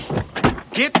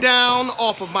Get down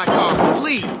off of my car,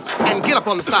 please, and get up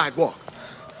on the sidewalk.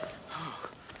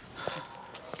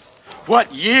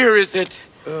 What year is it?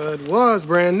 It was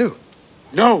brand new.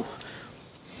 No.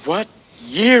 What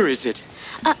year is it?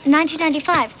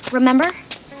 1995, remember?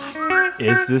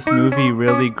 Is this movie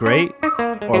really great?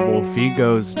 Or will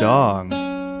Vigo's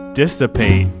dong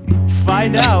dissipate?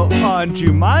 Find out on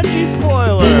Jumanji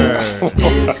Spoilers!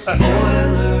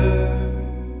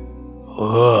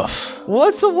 Woof.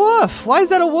 What's a woof? Why is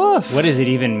that a woof? What does it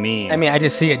even mean? I mean, I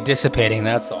just see it dissipating,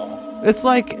 that's all. It's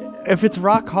like, if it's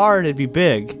rock hard, it'd be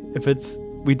big. If it's,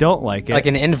 we don't like it. Like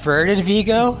an inverted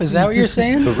Vigo? Is that what you're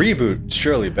saying? The reboot,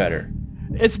 surely better.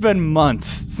 It's been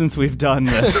months since we've done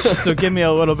this, so give me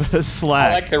a little bit of slack.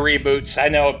 I like the reboots. I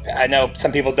know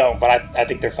some people don't, but I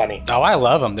think they're funny. Oh, I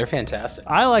love them. They're fantastic.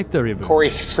 I like the reboot. Corey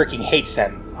freaking hates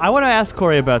them. I want to ask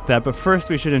Corey about that, but first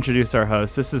we should introduce our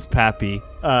host. This is Pappy,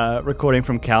 recording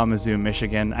from Kalamazoo,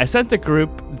 Michigan. I sent the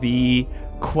group the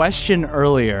question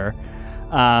earlier,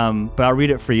 but I'll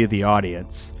read it for you, the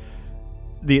audience.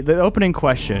 The opening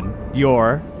question,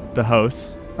 the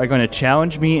hosts, are going to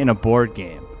challenge me in a board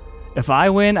game. If I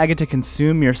win, I get to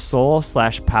consume your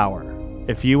soul/power.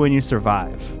 If you win, you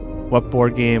survive. What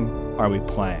board game are we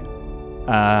playing?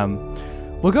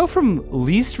 We'll go from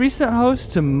least recent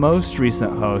host to most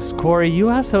recent host. Corey, you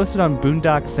last hosted on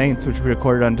Boondock Saints, which we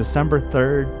recorded on December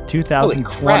 3rd,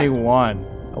 2021.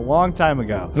 A long time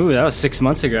ago. Ooh, that was 6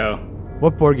 months ago.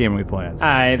 What board game are we playing?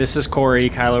 Hi, this is Corey,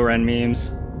 Kylo Ren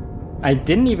memes. I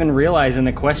didn't even realize in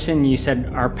the question you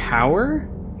said our power?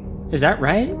 Is that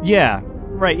right? Yeah.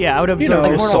 Right, yeah, I would observe Like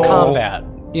your Mortal soul.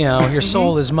 Kombat. You know, your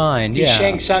soul is mine. He's Yeah.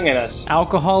 Shang Tsung in us.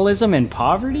 Alcoholism and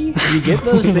poverty? You get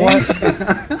those things?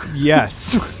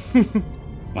 Yes.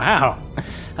 Wow. I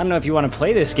don't know if you want to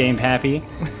play this game, Pappy.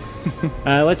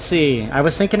 Let's see. I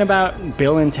was thinking about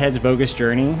Bill and Ted's Bogus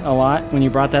Journey a lot. When you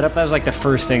brought that up, that was like the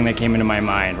first thing that came into my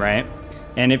mind, right?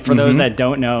 And for those that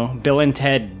don't know, Bill and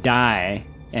Ted die,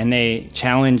 and they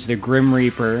challenge the Grim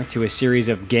Reaper to a series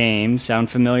of games, sound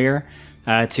familiar?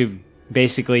 To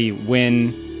basically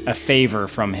win a favor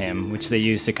from him, which they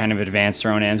use to kind of advance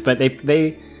their own ends. But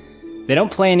they don't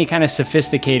play any kind of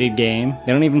sophisticated game.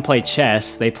 They don't even play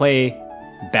chess. They play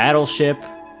Battleship.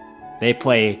 They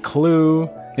play Clue.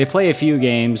 They play a few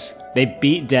games. They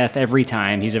beat death every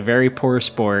time. He's a very poor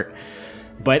sport.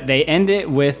 But they end it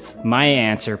with my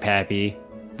answer, Pappy.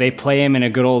 They play him in a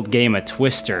good old game of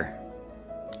Twister.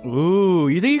 Ooh,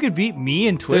 you think you could beat me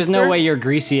in Twister? There's no way your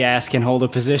greasy ass can hold a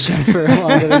position for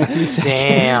longer than a few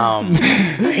seconds.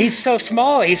 Damn. He's so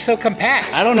small. He's so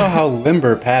compact. I don't know how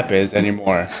limber Pap is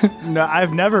anymore. No,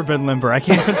 I've never been limber. I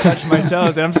can't even touch my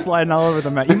toes, and I'm sliding all over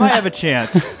the mat. You might have a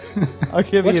chance. I'll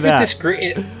give What's you with that.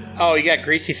 this? Oh, you got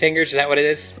greasy fingers? Is that what it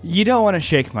is? You don't want to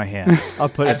shake my hand. I'll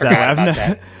put I it that forgot way. about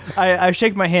that. I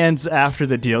shake my hands after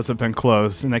the deals have been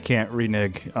closed, and I can't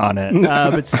renege on it.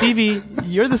 But Stevie,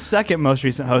 you're the second most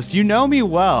recent host. You know me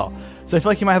well, so I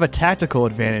feel like you might have a tactical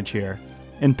advantage here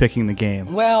in picking the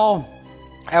game. Well,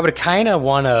 I would kind of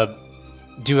want to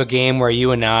do a game where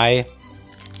you and I,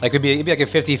 like, it'd be like a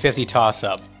 50-50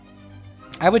 toss-up.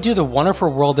 I would do the Wonderful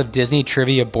World of Disney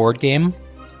trivia board game.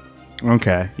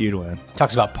 Okay, you'd win.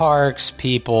 Talks about parks,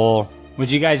 people, Would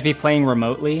you guys be playing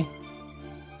remotely?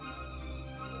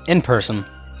 in person.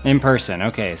 In person,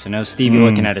 okay. So no Stevie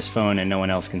looking at his phone and no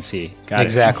one else can see. Got it.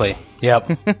 Exactly.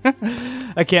 Yep.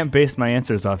 I can't base my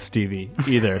answers off Stevie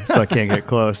either, so I can't get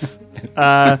close.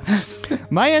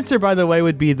 My answer, by the way,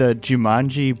 would be the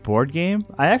Jumanji board game.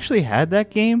 I actually had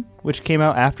that game, which came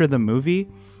out after the movie.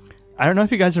 I don't know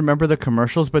if you guys remember the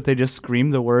commercials, but they just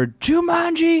scream the word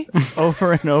Jumanji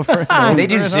over and over and over. They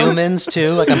do zoom-ins,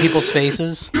 too, like on people's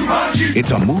faces.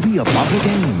 It's a movie about a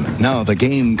game. Now the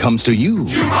game comes to you.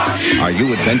 Are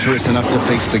you adventurous enough to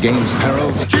face the game's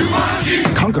perils?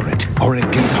 Conquer it, or it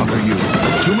can conquer you.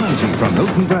 Jumanji from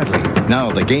Milton Bradley. Now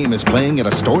the game is playing at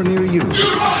a store near you.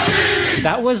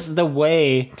 That was the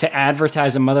way to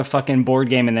advertise a motherfucking board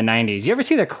game in the 90s. You ever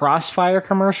see the Crossfire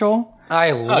commercial?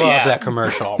 I love that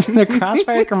commercial. The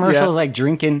Crossfire commercial is like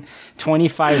drinking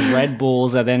 25 Red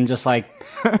Bulls and then just like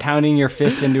pounding your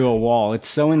fists into a wall. It's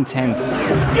so intense. You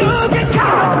get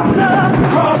caught in the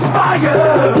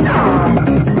crossfire.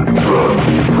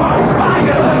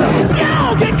 Crossfire.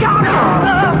 You get caught in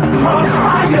the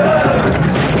crossfire.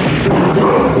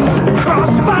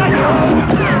 Crossfire.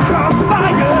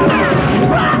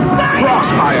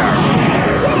 Crossfire.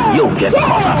 You'll get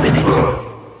caught up in it.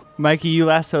 Mikey, you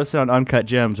last hosted on Uncut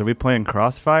Gems. Are we playing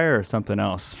Crossfire or something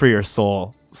else for your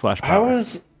soul/power? I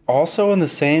was also in the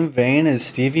same vein as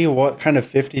Stevie. What kind of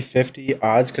 50-50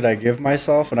 odds could I give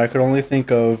myself? And I could only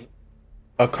think of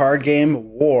a card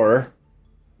game, War,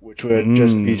 which would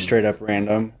just be straight up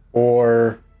random,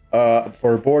 or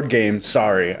for board games,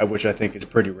 Sorry, which I think is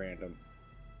pretty random.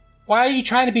 Why are you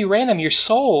trying to be random? Your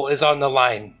soul is on the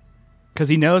line. Because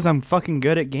he knows I'm fucking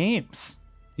good at games.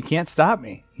 You can't stop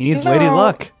me. He needs Lady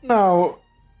Luck. No,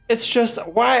 it's just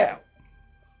why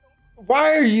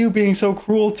are you being so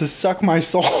cruel to suck my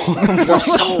soul? Your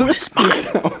soul is mine.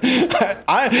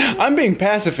 I'm being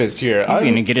pacifist here. He's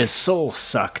gonna get his soul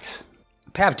sucked.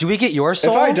 Pap, do we get your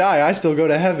soul? If I die, I still go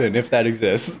to heaven, if that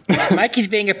exists. Mikey's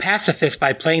being a pacifist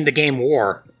by playing the game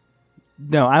War.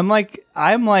 No, I'm like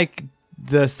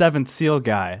the Seventh Seal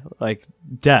guy, like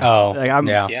death. Oh, like I'm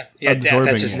Yeah, Dad,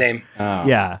 that's his it. name. Oh.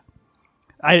 Yeah.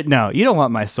 No, you don't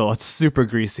want my soul. It's super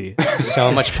greasy.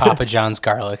 So much Papa John's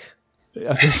garlic.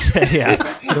 Yeah.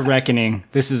 The Reckoning.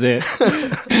 This is it.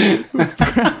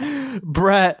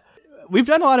 Brett, we've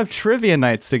done a lot of trivia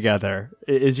nights together.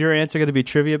 Is your answer going to be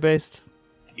trivia based?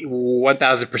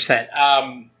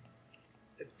 1,000%.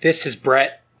 This is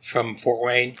Brett from Fort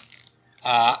Wayne.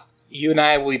 You and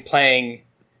I will be playing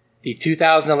the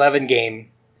 2011 game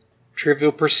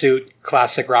Trivial Pursuit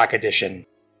Classic Rock Edition.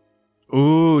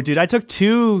 Ooh, dude, I took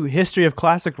 2 history of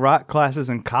classic rock classes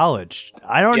in college.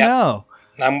 I don't know.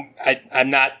 I'm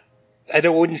not. I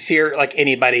wouldn't fear like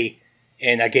anybody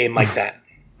in a game like that.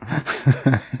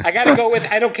 I got to go with.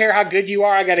 I don't care how good you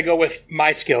are. I got to go with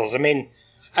my skills. I mean,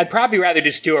 I'd probably rather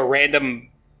just do a random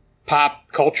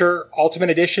pop culture Ultimate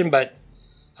Edition, but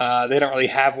they don't really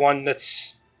have one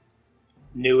that's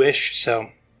newish. So,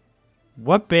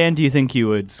 what band do you think you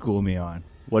would school me on?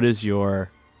 What is your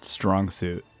strong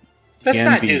suit? let's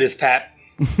not do this, Pat.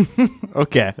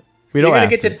 Okay. You're gonna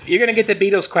get the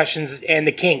Beatles questions and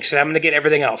the Kinks, and I'm gonna get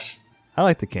everything else. I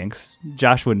like the Kinks.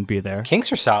 Josh wouldn't be there.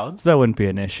 Kinks are solid. So that wouldn't be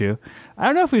an issue. I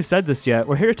don't know if we've said this yet.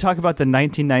 We're here to talk about the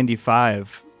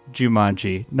 1995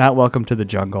 Jumanji, not Welcome to the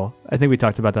Jungle. I think we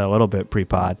talked about that a little bit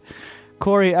pre-pod.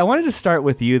 Corey, I wanted to start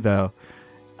with you, though.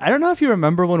 I don't know if you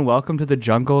remember when Welcome to the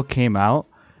Jungle came out,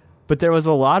 but there was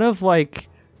a lot of, like,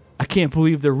 I can't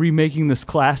believe they're remaking this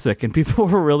classic, and people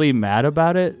were really mad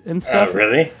about it and stuff.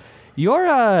 Really? You're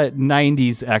a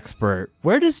 90s expert.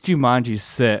 Where does Jumanji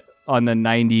sit on the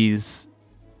 90s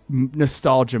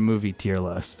nostalgia movie tier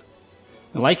list?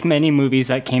 Like many movies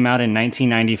that came out in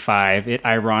 1995, it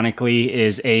ironically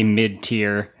is a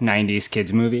mid-tier 90s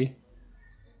kids movie.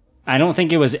 I don't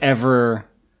think it was ever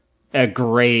a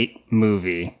great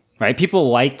movie, right? People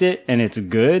liked it and it's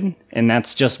good, and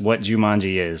that's just what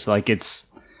Jumanji is. Like it's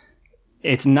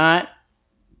not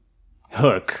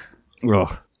Hook.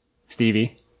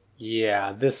 Stevie?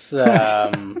 Yeah, this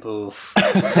oof.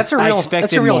 That's a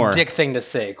real more. dick thing to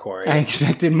say, Corey. I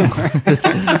expected more.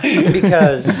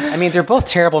 Because I mean, they're both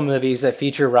terrible movies that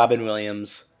feature Robin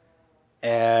Williams.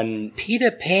 And Peter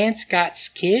Pan's got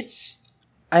kids?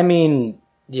 I mean,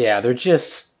 yeah, they're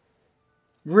just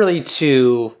really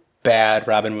two bad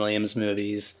Robin Williams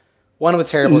movies. One with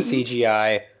terrible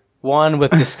CGI, one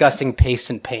with disgusting paste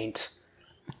and paint.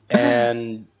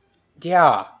 And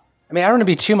yeah, I mean, I don't want to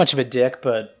be too much of a dick,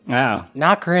 but Wow.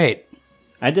 not great.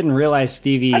 I didn't realize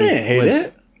Stevie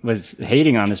was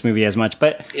hating on this movie as much,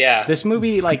 but Yeah. this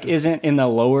movie like isn't in the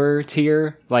lower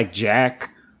tier like Jack,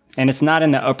 and it's not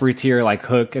in the upper tier like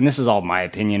Hook, and this is all my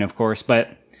opinion, of course,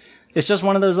 but it's just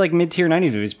one of those like mid-tier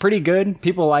 90s movies. Pretty good,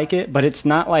 people like it, but it's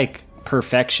not like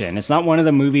perfection. It's not one of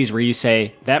the movies where you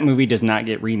say that movie does not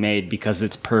get remade because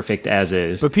it's perfect as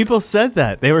is. But people said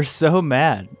that. They were so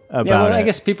mad about Yeah, well, it. I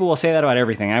guess people will say that about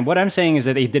everything. What I'm saying is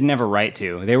that they didn't have a right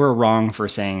to. They were wrong for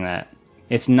saying that.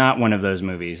 It's not one of those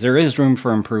movies. There is room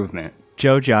for improvement.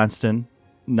 Joe Johnston,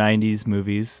 90s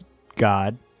movies,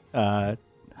 God. Honey,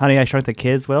 I Shrunk the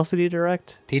Kids. What else did he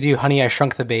direct? Did you do Honey, I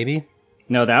Shrunk the Baby?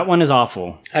 No, that one is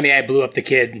awful. Honey, I blew up the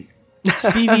kid.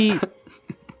 Stevie,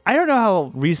 I don't know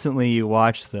how recently you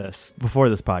watched this before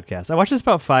this podcast. I watched this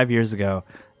about 5 years ago.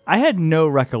 I had no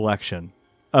recollection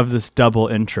of this double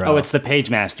intro. Oh, it's the Page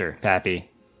Master, Pappy.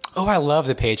 Oh, I love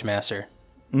the Page Master.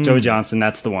 Joe Johnston,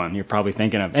 that's the one you're probably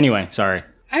thinking of. Anyway, sorry.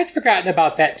 I'd forgotten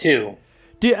about that too.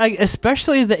 Dude,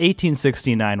 especially the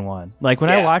 1869 one. Like, when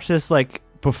I Yeah. watched this, like,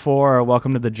 before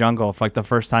Welcome to the Jungle for, like, the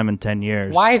first time in 10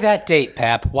 years. Why that date,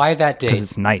 Pap? Why that Because date?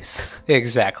 it's nice.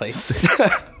 Exactly.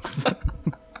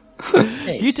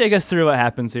 You take us through what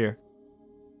happens here.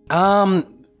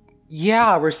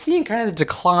 Yeah, we're seeing kind of the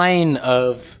decline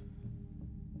of,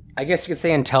 I guess you could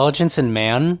say, intelligence in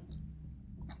man,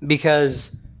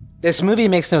 because this movie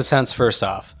makes no sense, first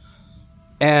off.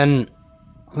 And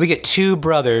we get two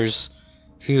brothers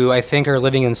who I think are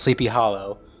living in Sleepy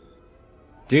Hollow.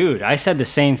 Dude, I said the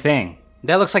same thing.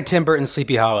 That looks like Tim Burton's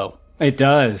Sleepy Hollow. It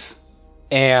does.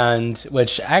 and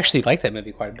which I actually like that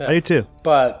movie quite a bit. I do too.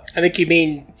 But I think you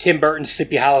mean Tim Burton's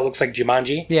Sleepy Hollow looks like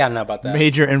Jumanji. yeah, I don't know about that.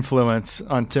 Major influence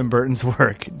on Tim Burton's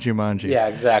work, Jumanji. Yeah,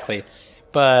 exactly.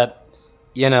 But,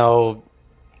 you know,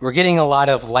 we're getting a lot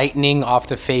of lightning off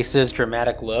the faces,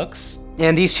 dramatic looks.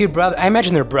 And these two brothers, I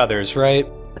imagine they're brothers, right?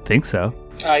 I think so.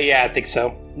 Yeah, I think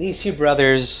so. These two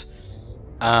brothers,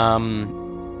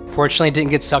 fortunately didn't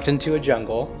get sucked into a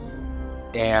jungle.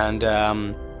 And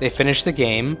they finished the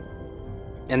game,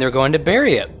 and they're going to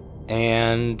bury it.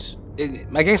 And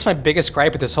I guess my biggest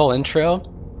gripe with this whole intro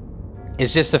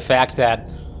is just the fact that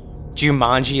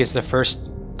Jumanji is the first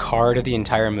card of the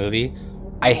entire movie.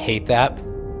 I hate that.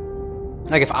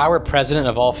 Like, if I were president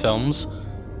of all films,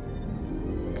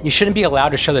 you shouldn't be allowed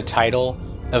to show the title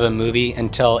of a movie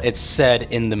until it's said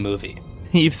in the movie.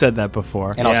 You've said that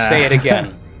before. And I'll say it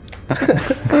again.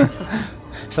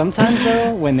 Sometimes,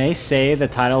 though, when they say the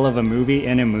title of a movie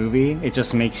in a movie, it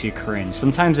just makes you cringe.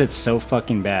 Sometimes it's so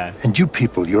fucking bad. And you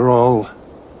people, you're all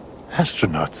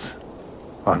astronauts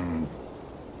on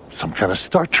some kind of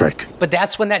Star Trek. But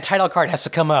that's when that title card has to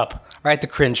come up, right? The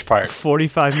cringe part.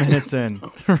 45 minutes in.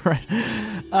 Right.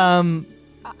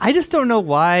 I just don't know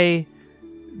why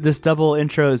this double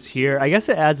intro is here. I guess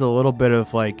it adds a little bit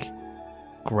of, like,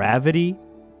 gravity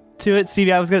to it.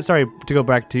 Stevie, sorry to go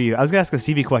back to you. I was gonna ask a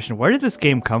Stevie question. Where did this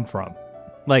game come from?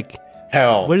 Like,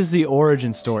 Hell. what is the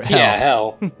origin story? Yeah,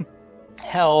 hell.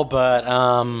 Hell, but,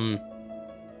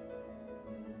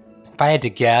 if I had to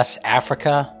guess,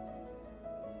 Africa.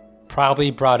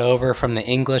 Probably brought over from the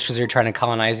English because they're trying to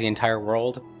colonize the entire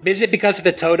world. Is it because of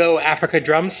the Toto Africa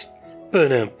drums? No,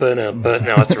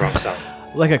 that's the wrong song.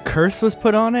 Like a curse was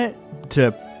put on it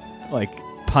to, like,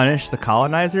 punish the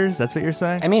colonizers? That's what you're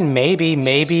saying? I mean, maybe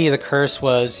the curse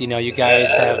was, you know, you guys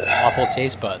have awful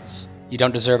taste buds. You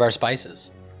don't deserve our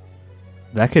spices.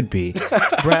 That could be.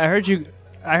 Brett,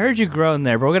 I heard you groan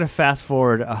there, but we're gonna fast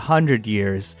forward 100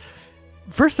 years.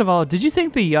 First of all, did you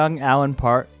think the young Alan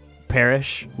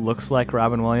Parrish looks like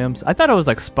Robin Williams? I thought it was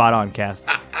like spot on cast.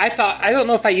 I don't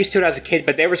know if I used to it as a kid,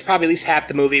 but there was probably at least half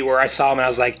the movie where I saw him and I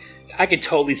was like, I could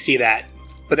totally see that.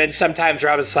 But then sometimes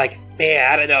where I was like,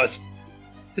 man, I don't know,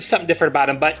 there's something different about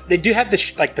him. But they do have the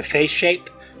face shape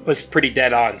was pretty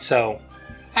dead on. So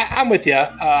I'm with you.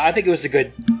 I think it was a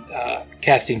good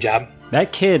casting job.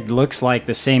 That kid looks like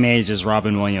the same age as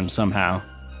Robin Williams somehow.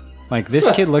 Like, this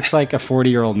kid looks like a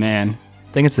 40-year-old man.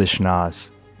 I think it's the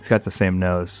schnoz. He's got the same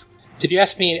nose. Did you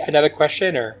ask me another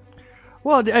question, or?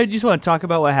 Well, I just want to talk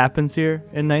about what happens here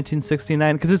in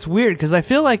 1969, because it's weird, because I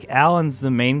feel like Alan's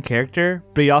the main character,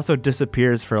 but he also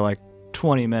disappears for like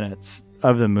 20 minutes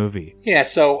of the movie. Yeah,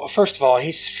 so first of all,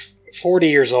 he's 40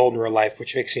 years old in real life,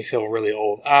 which makes me feel really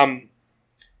old.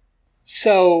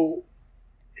 So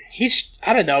he's,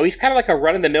 I don't know, he's kind of like a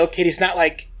run-of-the-mill kid. He's not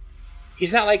like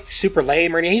super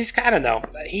lame or anything. He's, I don't know.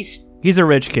 He's a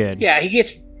rich kid. Yeah, he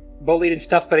gets bullied and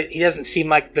stuff, but he doesn't seem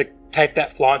like the type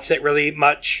that flaunts it really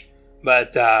much.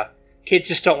 But kids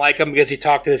just don't like him because he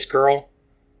talked to this girl.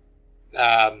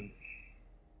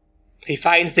 He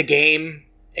finds the game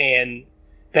and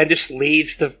then just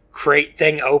leaves the crate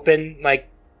thing open. Like,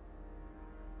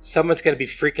 someone's going to be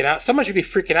freaking out. Someone should be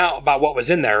freaking out about what was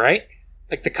in there, right?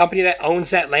 Like the company that owns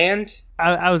that land.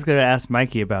 I was going to ask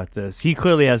Mikey about this. He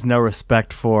clearly has no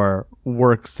respect for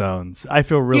work zones. I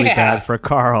feel really bad for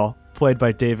Carl, played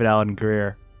by David Alan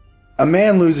Grier. A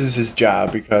man loses his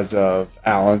job because of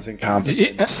Alan's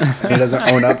incompetence. And he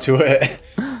doesn't own up to it.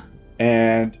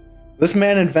 And this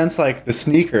man invents like the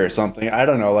sneaker or something. I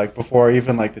don't know, like before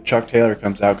even like the Chuck Taylor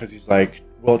comes out, because he's like,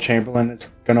 Wilt Chamberlain is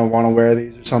going to want to wear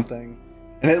these or something.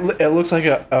 And it looks like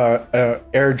a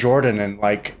Air Jordan in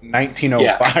like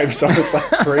 1905, so it's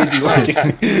like crazy looking.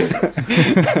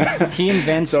 He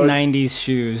invents 90s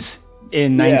shoes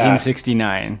in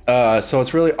 1969. So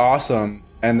it's really awesome.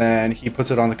 And then he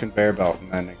puts it on the conveyor belt,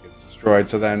 and then it gets destroyed.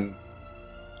 So then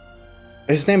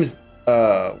his name is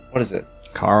what is it?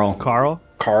 Carl.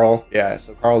 Carl. Yeah.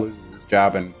 So Carl loses his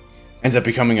job and ends up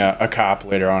becoming a cop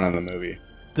later on in the movie.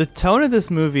 The tone of this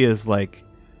movie is like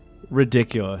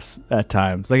ridiculous at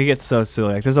times. Like, it gets so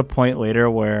silly. Like, there's a point later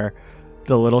where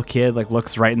the little kid like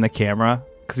looks right in the camera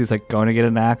because he's like going to get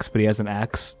an axe, but he has an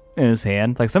axe in his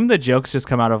hand. Like, some of the jokes just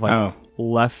come out of like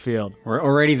left field. We're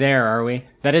already there, are we?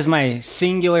 That is my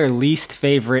singular least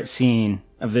favorite scene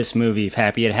of this movie,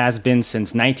 Happy. It has been since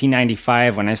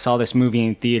 1995 when I saw this movie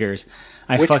in theaters.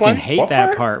 I hate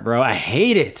that part, bro. I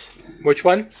hate it. Which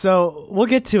one? So we'll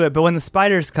get to it, but when the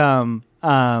spiders come,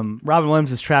 Robin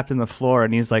Williams is trapped in the floor,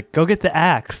 and he's like, "Go get the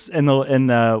axe!" And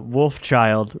the wolf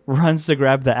child runs to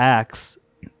grab the axe,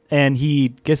 and he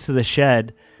gets to the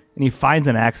shed, and he finds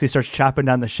an axe. He starts chopping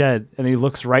down the shed, and he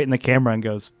looks right in the camera and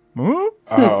goes,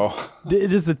 Oh.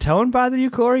 Does the tone bother you,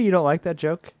 Corey? You don't like that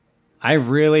joke? I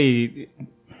really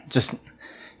just...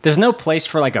 There's no place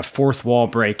for like a fourth wall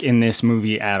break in this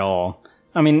movie at all.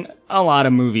 I mean, a lot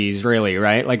of movies, really,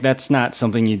 right? Like, that's not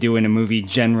something you do in a movie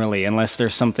generally, unless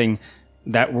there's something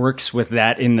that works with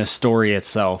that in the story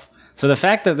itself. So the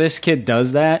fact that this kid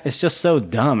does that is just so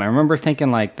dumb. I remember thinking,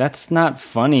 like, that's not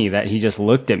funny that he just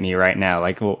looked at me right now.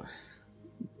 Like, well,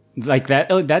 like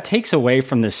that takes away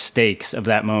from the stakes of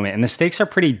that moment. And the stakes are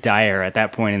pretty dire at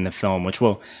that point in the film, which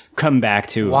we'll come back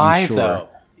to, Why, I'm sure. though?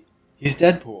 He's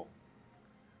Deadpool.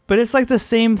 But it's like the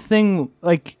same thing,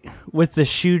 like with the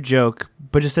shoe joke,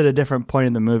 but just at a different point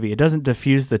in the movie. It doesn't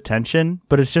diffuse the tension,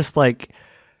 but it's just like,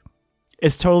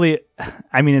 it's totally,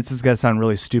 I mean, it's just going to sound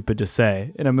really stupid to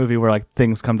say in a movie where like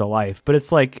things come to life, but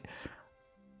it's like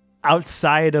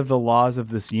outside of the laws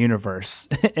of this universe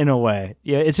in a way.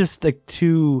 Yeah, it's just like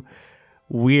too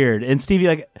weird. And Stevie,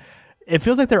 like, it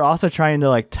feels like they're also trying to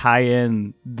like tie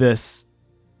in this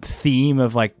theme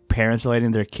of like parents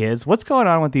relating to their kids. What's going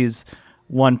on with these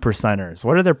 1%ers?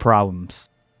 What are their problems?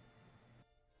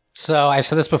 So I've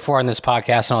said this before in this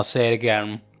podcast, and I'll say it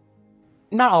again.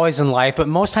 Not always in life, but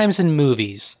most times in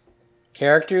movies.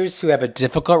 Characters who have a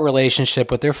difficult relationship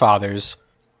with their fathers,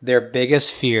 their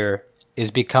biggest fear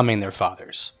is becoming their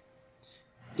fathers.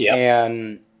 Yeah.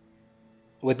 And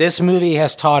what this movie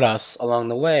has taught us along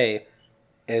the way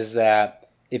is that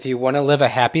if you want to live a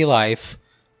happy life,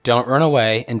 don't run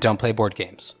away and don't play board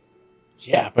games.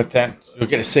 Yeah, but then you'll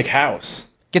get a sick house.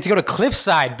 Get to go to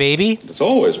Cliffside, baby. It's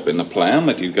always been the plan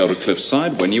that you'd go to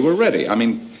Cliffside when you were ready. I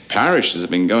mean, parishes have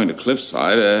been going to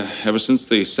Cliffside ever since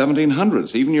the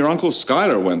 1700s. Even your Uncle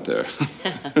Schuyler went there.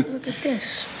 Look at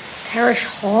this. Parish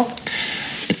Hall.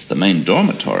 It's the main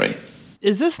dormitory.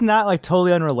 Is this not like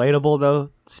totally unrelatable though,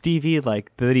 Stevie?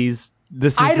 Like that this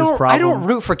is his problem? I don't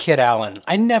root for Kid Allen.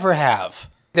 I never have.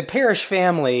 The Parrish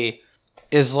family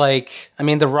is like, I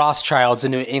mean, the Rothschilds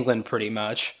in New England pretty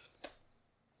much.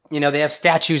 You know, they have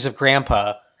statues of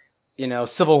Grandpa. You know,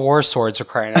 Civil War swords are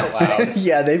crying out loud.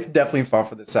 Yeah, they've definitely fought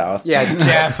for the South. Yeah,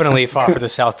 definitely fought for the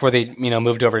South before they,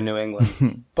 moved over to New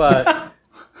England. But,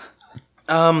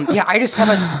 yeah, I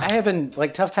have a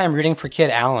like tough time rooting for Kid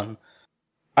Allen.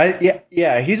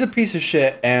 Yeah, he's a piece of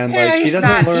shit, and like he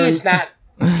doesn't learn. He's not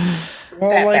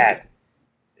well, that like bad.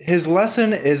 his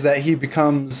lesson is that he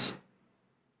becomes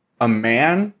a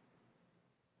man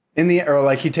or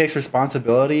like he takes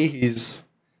responsibility. He's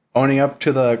owning up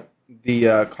to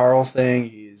the Carl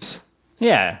thing.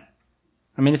 Yeah.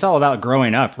 I mean, it's all about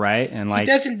growing up, right? And like, He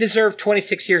doesn't deserve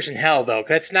 26 years in hell, though.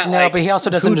 'Cause it's not No, like... but he also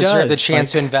doesn't Who deserve the does? chance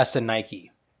Like- to invest in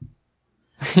Nike.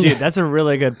 Dude, that's a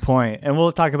really good point, and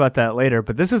we'll talk about that later.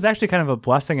 But this is actually kind of a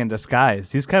blessing in disguise.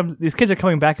 These kids are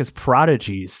coming back as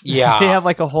prodigies. Yeah. They have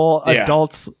like a whole Yeah.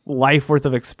 adult's life worth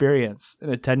of experience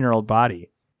in a 10-year-old body.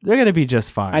 They're gonna be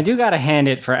just fine. I do gotta hand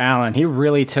it for Alan. He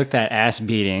really took that ass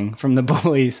beating from the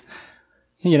bullies.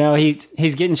 You know,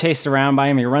 he's getting chased around by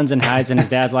him. He runs and hides, and his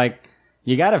dad's like,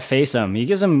 "You gotta face him." He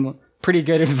gives him pretty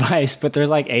good advice, but there's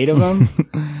like 8 of them,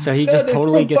 so he just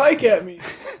totally gets bike at me.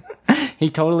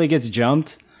 he totally gets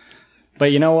jumped.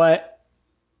 But you know what?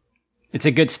 It's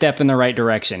a good step in the right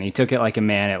direction. He took it like a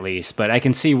man at least, but I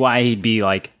can see why he'd be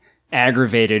like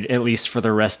aggravated at least for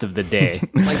the rest of the day.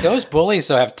 Like, those bullies,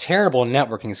 though, have terrible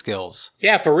networking skills.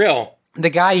 Yeah, for real. The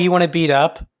guy you want to beat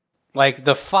up, like,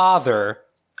 the father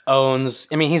owns...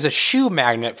 I mean, he's a shoe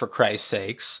magnet, for Christ's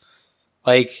sakes.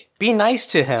 Like, be nice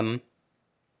to him,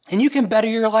 and you can better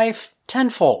your life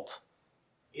tenfold.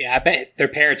 Yeah, I bet their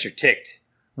parents are ticked.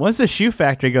 Once the shoe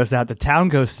factory goes out, the town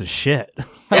goes to shit.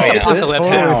 It's yeah.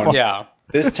 apocalyptic. town. Yeah.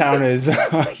 This town is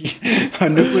a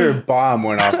nuclear bomb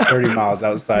went off 30 miles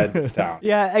outside this town.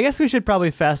 Yeah, I guess we should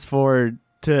probably fast forward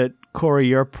to Corey,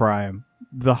 your prime,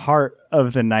 the heart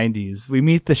of the 90s. We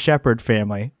meet the Shepard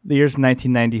family. The year's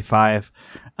 1995.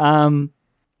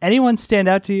 Anyone stand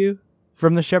out to you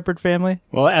from the Shepard family?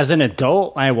 Well, as an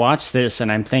adult, I watched this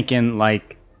and I'm thinking,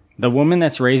 like, the woman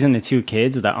that's raising the 2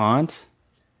 kids, the aunt,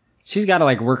 she's got to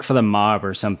like work for the mob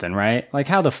or something, right? Like,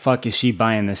 how the fuck is she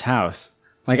buying this house?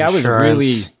 Like, I was Insurance.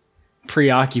 really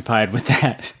preoccupied with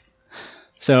that.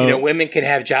 So, You know, women can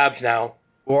have jobs now.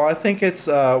 Well, I think it's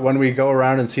when we go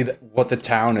around and see what the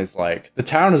town is like. The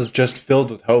town is just filled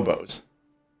with hobos.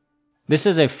 this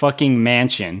is a fucking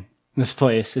mansion, this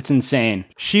place. It's insane.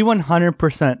 She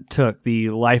 100% took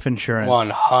the life insurance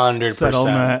 100%.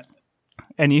 settlement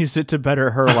and used it to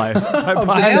better her life. by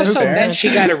buying I a also farm bet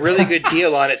she got a really good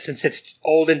deal on it since it's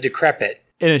old and decrepit.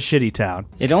 in a shitty town.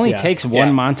 It only Yeah. takes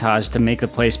one montage to make the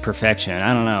place perfection.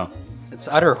 I don't know. It's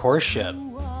utter horseshit.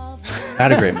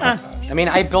 Had a great montage. I mean,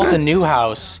 I built a new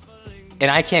house,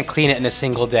 and I can't clean it in a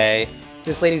single day.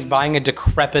 This lady's buying a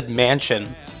decrepit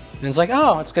mansion, and it's like,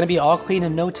 oh, it's gonna be all clean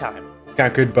in no time. It's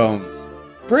got good bones.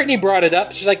 Brittany brought it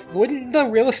up. She's like, wouldn't the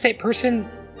real estate person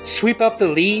sweep up the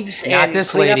leaves Not and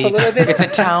this clean lady. up a little bit? It's a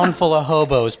town full of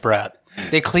hobos, Brett.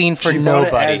 They clean for She bought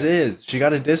it nobody. as is. She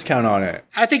got a discount on it.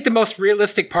 I think the most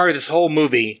realistic part of this whole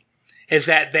movie is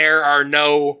that there are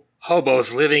no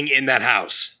hobos living in that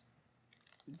house.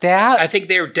 I think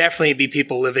there would definitely be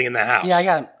people living in that house. Yeah, I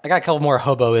got a couple more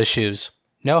hobo issues.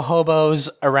 No hobos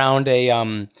around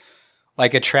a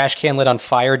like a trash can lit on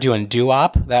fire doing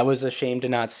doo-wop. That was a shame to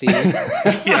not see.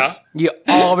 Yeah. You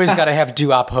always got to have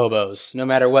doo-wop hobos, no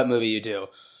matter what movie you do.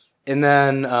 And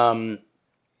then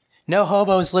no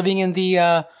hobos living in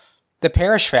the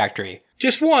Parish factory.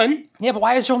 Just one. Yeah, but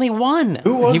why is there only one?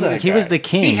 Who was that He guy? was the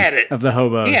king He had it. of the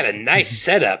hobos. He had a nice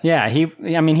setup. Yeah, he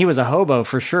was a hobo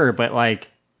for sure, but like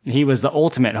he was the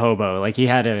ultimate hobo. Like he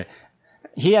had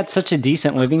such a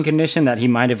decent living condition that he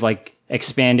might have like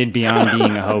expanded beyond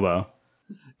being a hobo.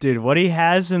 Dude, what he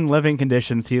has in living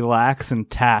conditions, he lacks in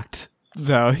tact.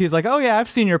 So he's like, oh yeah,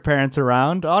 I've seen your parents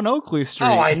around on Oakley Street.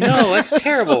 Oh, I know. That's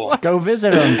terrible. Go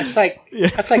visit him. That's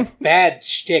like bad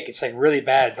shtick. It's like really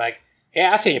bad. Like,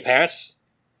 yeah, I've seen your parents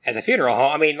at the funeral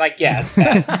home. I mean, like, yeah, it's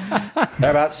bad.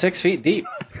 They're about 6 feet deep.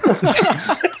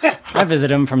 I visit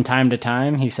him from time to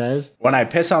time, he says. When I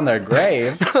piss on their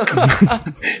grave.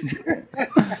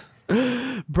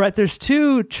 Brett, there's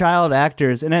two child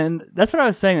actors, and that's what I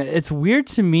was saying. It's weird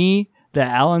to me that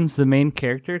Alan's the main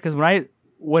character, because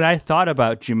when I thought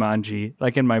about Jumanji,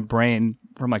 like in my brain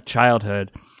from like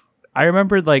childhood, I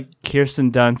remembered like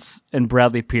Kirsten Dunst and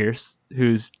Bradley Pierce,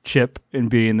 who's Chip in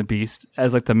Beauty and the Beast,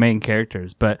 as like the main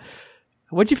characters. But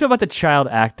what'd you feel about the child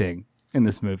acting in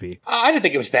this movie? I didn't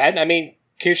think it was bad. I mean,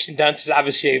 Kirsten Dunst is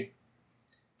obviously a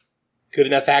good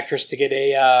enough actress to get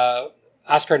a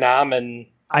Oscar nom, and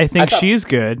I think she's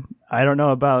good. I don't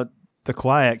know about the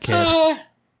quiet kid.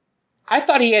 I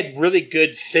thought he had really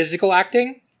good physical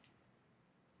acting.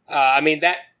 I mean,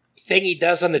 that thing he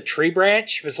does on the tree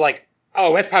branch was like,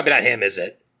 oh, that's probably not him, is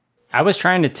it? I was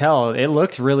trying to tell. It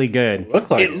looked really good.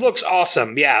 It looks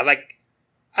awesome. Yeah, like,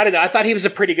 I don't know. I thought he was a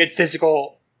pretty good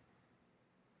physical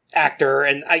actor.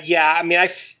 And yeah, I mean, I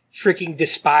freaking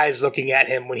despise looking at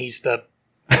him when he's the,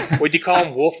 what'd you call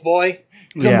him, Wolf Boy?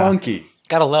 He's a monkey.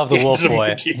 Gotta love the Wolf Boy.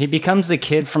 monkey. He becomes the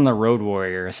kid from the Road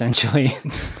Warrior, essentially,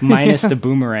 minus the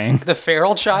boomerang. The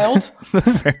feral child? The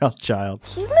feral child.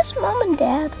 Do you miss Mom and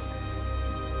Dad?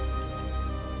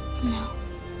 No.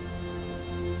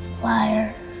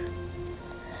 Liar.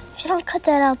 If you don't cut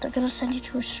that out, they're gonna send you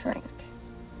to a shrink.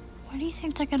 Where do you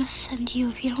think they're gonna send you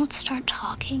if you don't start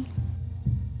talking?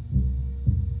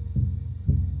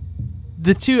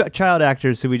 The two child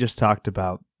actors who we just talked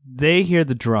about, they hear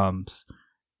the drums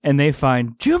and they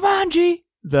find Jumanji,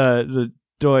 the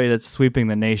toy that's sweeping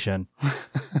the nation.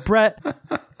 Brett,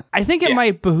 I think it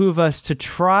might behoove us to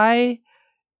try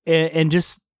and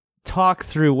just talk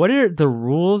through what are the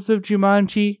rules of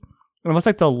Jumanji and what's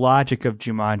like the logic of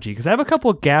Jumanji. Because I have a couple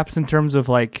of gaps in terms of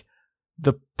like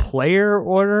the player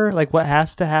order, like what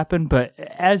has to happen. But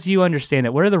as you understand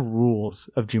it, what are the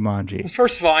rules of Jumanji?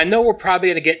 First of all, I know we're probably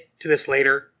going to get to this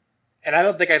later, and I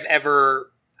don't think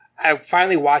I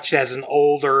finally watched it as an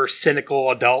older,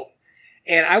 cynical adult,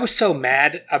 and I was so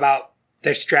mad about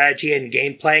their strategy and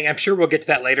game playing. I'm sure we'll get to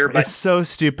that later, but It's so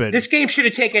stupid. this game should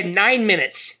have taken 9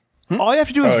 minutes. All you have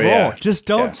to do is roll. yeah. Just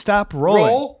don't stop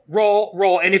rolling.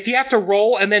 Roll. And if you have to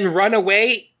roll and then run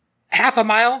away half a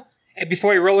mile and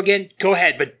before you roll again, go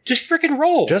ahead. But just freaking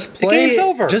roll. Just play. The game's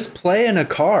over. Just play in a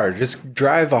car. Just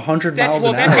drive 100 miles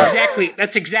an hour.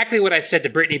 That's exactly what I said to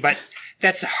Brittany, but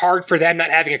that's hard for them not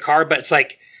having a car. But it's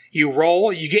like you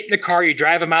roll, you get in the car, you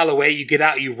drive a mile away, you get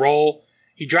out, you roll,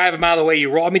 you drive a mile away, you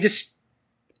roll. I mean, just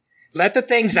let the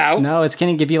things out. No, it's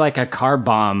going to give you like a car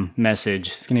bomb message.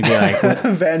 It's going to be like,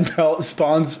 Van Pelt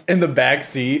spawns in the back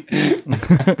seat.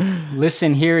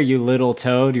 listen here, you little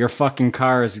toad. Your fucking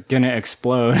car is going to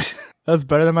explode. That's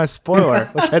better than my spoiler,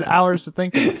 which had hours to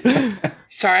think of.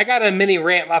 Sorry, I got a mini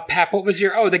rant. Pap, what was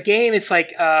the game? It's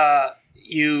like,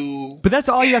 you... But that's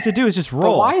all you have to do is just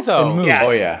roll. But why though? and move. Yeah.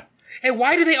 Oh, yeah. And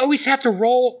why do they always have to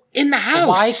roll in the house?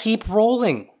 Why keep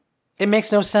rolling? It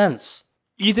makes no sense.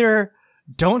 Either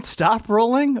don't stop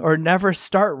rolling or never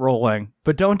start rolling.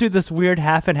 But don't do this weird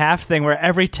half and half thing where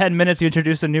every 10 minutes you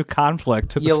introduce a new conflict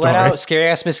to the You story. let out scary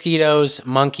ass mosquitoes,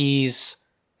 monkeys,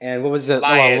 and what was it?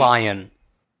 Lion. Oh, a lion.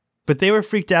 But they were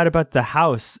freaked out about the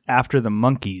house after the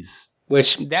monkeys.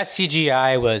 Which that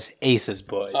CGI was aces,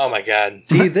 boys. Oh my god.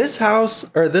 See, this house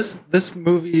or this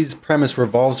movie's premise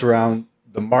revolves around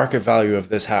the market value of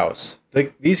this house.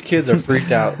 These kids are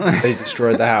freaked out. They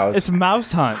destroyed the house. It's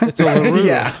Mouse Hunt. It's a LaRue.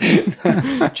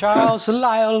 Yeah. Charles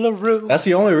Lyle LaRue. That's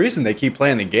the only reason they keep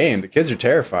playing the game. The kids are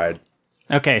terrified.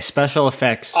 Okay, special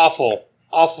effects. Awful.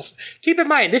 Keep in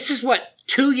mind, this is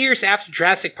 2 years after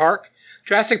Jurassic Park?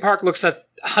 Jurassic Park looks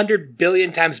 100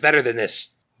 billion times better than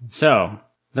this. So,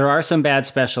 there are some bad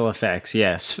special effects,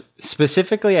 yes.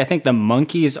 Specifically, I think the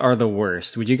monkeys are the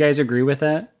worst. Would you guys agree with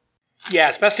that? Yeah,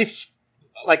 especially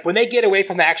when they get away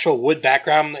from the actual wood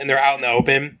background and they're out in the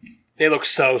open, they look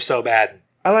so bad.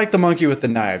 I like the monkey with the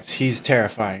knives. He's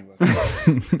terrifying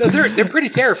looking. No, they're pretty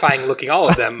terrifying looking, all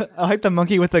of them. I like the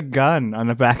monkey with a gun on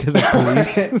the back of the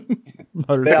police.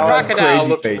 The crocodile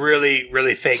looked really,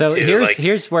 really fake so too.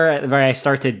 Here's where I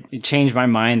start to change my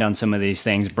mind on some of these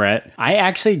things, Brett. I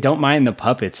actually don't mind the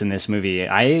puppets in this movie.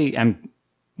 I am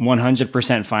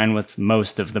 100% fine with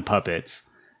most of the puppets.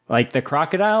 Like the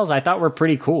crocodiles, I thought were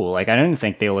pretty cool. Like I didn't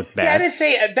think they looked bad. Yeah, I didn't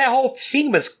say that whole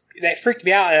scene that freaked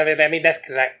me out. I mean, that's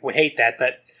because I would hate that.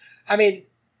 But I mean,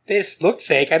 they just looked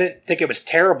fake. I didn't think it was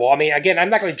terrible. I mean, again, I'm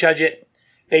not going to judge it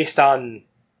based on.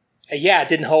 Yeah, it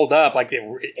didn't hold up. Like it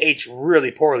aged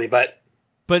really poorly, but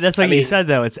that's like you said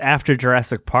though. It's after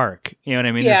Jurassic Park. You know what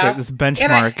I mean? Yeah, it's like this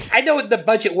benchmark. And I know the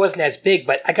budget wasn't as big,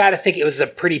 but I got to think it was a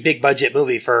pretty big budget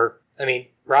movie for. I mean,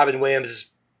 Robin Williams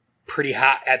is pretty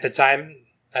hot at the time.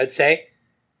 I'd say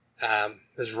it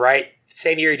was right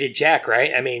same year he did Jack,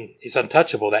 right? I mean, he's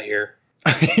untouchable that year.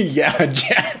 Yeah,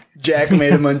 Jack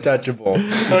made him untouchable.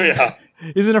 Oh yeah,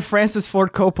 he's in a Francis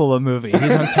Ford Coppola movie.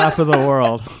 He's on top of the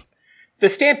world. The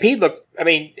Stampede looked. I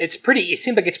mean, it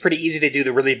seems like it's pretty easy to do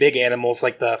the really big animals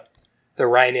like the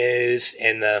rhinos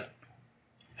and the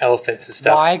elephants and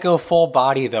stuff. Why go full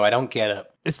body though? I don't get it.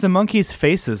 It's the monkeys'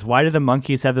 faces. Why do the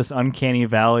monkeys have this uncanny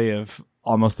valley of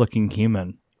almost looking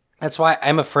human? That's why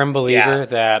I'm a firm believer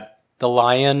that the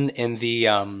lion in the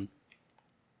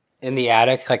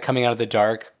attic, like coming out of the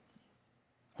dark,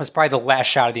 was probably the last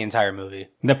shot of the entire movie.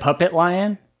 The puppet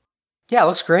lion? Yeah, it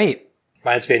looks great.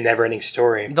 Reminds me of Never-Ending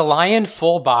Story. The lion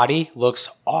full body looks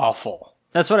awful.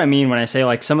 That's what I mean when I say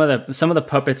like some of the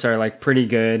puppets are like pretty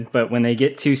good, but when they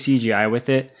get too CGI with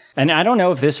it, and I don't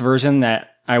know if this version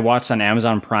that I watched on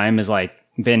Amazon Prime has like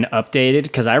been updated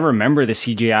because I remember the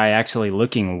CGI actually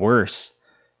looking worse.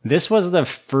 This was the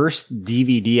first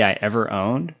DVD I ever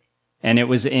owned, and it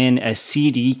was in a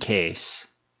CD case.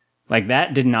 Like,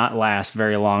 that did not last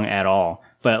very long at all.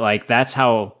 But, like, that's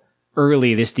how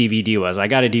early this DVD was. I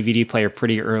got a DVD player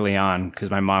pretty early on because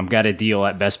my mom got a deal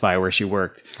at Best Buy where she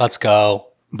worked. Let's go.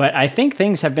 But I think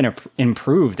things have been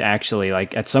improved, actually,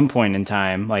 like, at some point in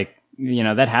time. Like, you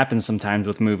know, that happens sometimes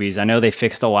with movies. I know they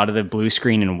fixed a lot of the blue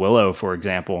screen in Willow, for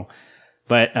example.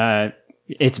 But,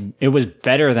 it was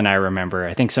better than I remember.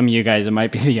 I think some of you guys, it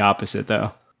might be the opposite,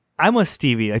 though. I'm with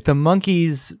Stevie. Like, the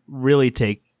monkeys really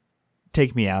take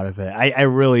me out of it. I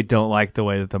really don't like the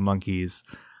way that the monkeys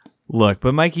look.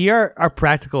 But, Mikey, you're our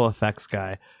practical effects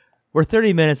guy. We're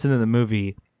 30 minutes into the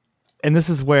movie, and this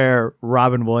is where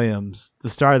Robin Williams, the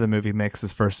star of the movie, makes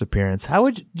his first appearance. How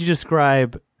would you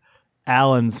describe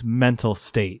Alan's mental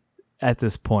state at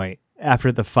this point,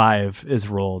 after the 5 is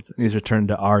rolled and he's returned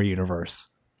to our universe?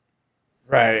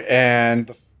 Right, and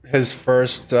his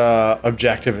first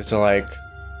objective is to like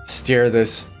steer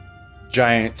this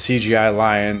giant CGI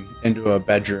lion into a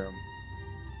bedroom,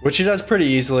 which he does pretty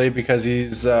easily because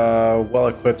he's well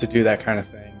equipped to do that kind of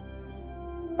thing.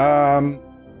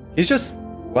 He's just,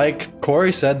 like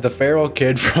Corey said, the feral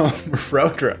kid from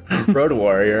Road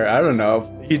Warrior. I don't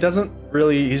know. He doesn't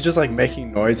really. He's just like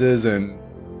making noises, and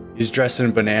he's dressed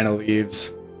in banana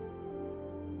leaves.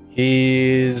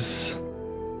 He's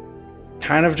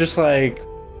kind of just like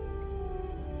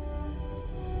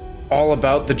all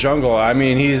about the jungle. I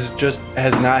mean, he's just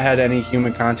has not had any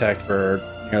human contact for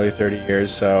nearly 30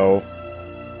 years, so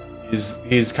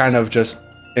he's kind of just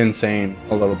insane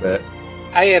a little bit.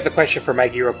 I have a question for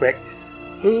Mikey real quick.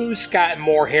 Who's got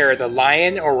more hair, the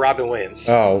lion or Robin Williams?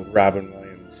 Oh, Robin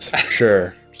Williams.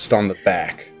 Sure. Just on the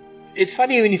back. It's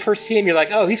funny when you first see him, you're like,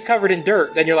 oh, he's covered in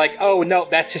dirt. Then you're like, oh, no,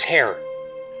 that's his hair.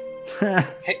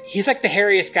 He's like the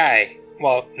hairiest guy.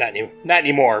 Well, not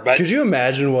anymore, but... Could you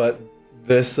imagine what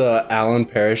this Alan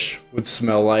Parrish would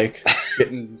smell like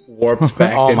getting warped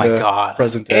back into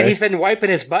present day? And he's been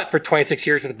wiping his butt for 26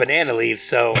 years with banana leaves,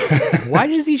 so... Why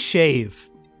does he shave?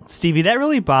 Stevie, that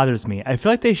really bothers me. I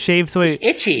feel like they shave so he's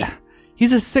itchy.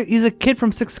 He's a kid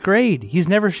from 6th grade. He's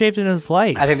never shaved in his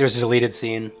life. I think there's a deleted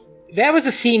scene. That was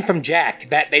a scene from Jack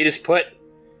that they just put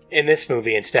in this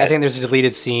movie instead. I think there's a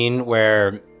deleted scene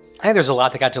where... I think there's a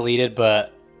lot that got deleted,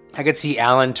 but I could see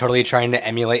Alan totally trying to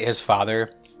emulate his father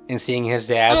and seeing his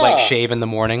dad like shave in the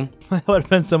morning. That would have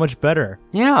been so much better.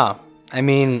 Yeah. I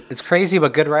mean, it's crazy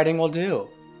what good writing will do.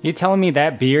 You telling me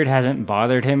that beard hasn't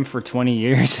bothered him for 20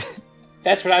 years?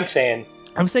 That's what I'm saying.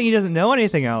 I'm saying he doesn't know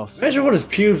anything else. Imagine what his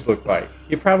pubes look like.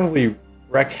 He probably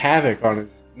wreaked havoc on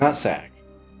his nutsack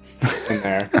in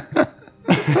there.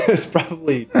 It's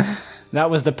probably... That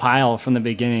was the pile from the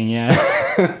beginning, yeah.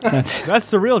 That's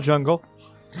the real jungle.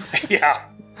 Yeah.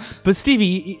 But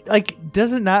Stevie, like,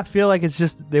 does it not feel like it's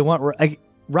just they want... Like,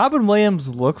 Robin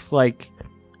Williams looks like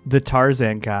the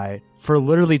Tarzan guy for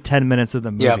literally 10 minutes of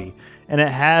the movie. Yep. And it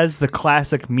has the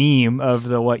classic meme of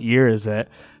the what year is it?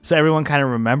 So everyone kind of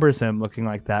remembers him looking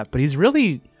like that. But he's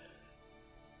really...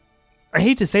 I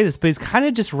hate to say this, but he's kind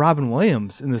of just Robin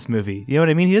Williams in this movie. You know what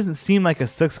I mean? He doesn't seem like a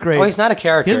sixth grade... Oh, he's not a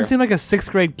character. He doesn't seem like a sixth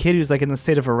grade kid who's like in the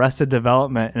state of Arrested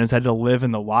Development and has had to live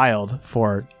in the wild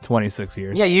for 26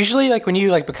 years. Yeah, usually like when you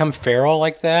like become feral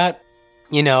like that,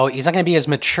 you know, he's not going to be as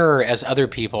mature as other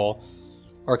people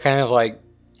or kind of like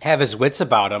have his wits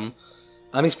about him.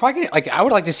 He's probably gonna, like, I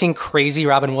would like to see crazy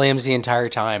Robin Williams the entire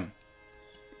time.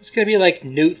 It's going to be like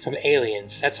Newt from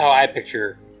Aliens. That's how I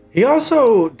picture. He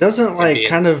also doesn't like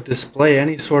kind of display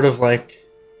any sort of like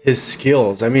his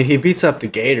skills. I mean, he beats up the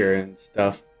gator and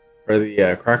stuff, or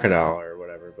the crocodile or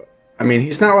whatever. But I mean,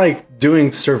 he's not like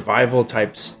doing survival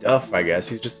type stuff. I guess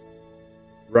he's just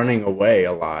running away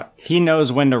a lot. He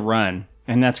knows when to run,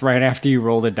 and that's right after you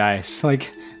roll the dice. Like,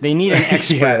 they need an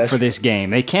expert for this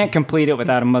game. They can't complete it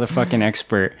without a motherfucking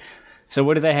expert. So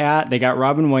what do they have? They got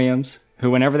Robin Williams,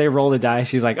 who whenever they roll the dice,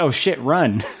 he's like, oh shit,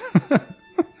 run.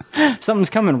 Something's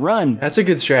coming, run. That's a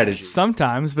good strategy.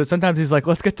 Sometimes, but sometimes he's like,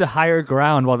 let's get to higher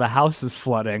ground while the house is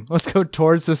flooding. Let's go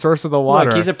towards the source of the water.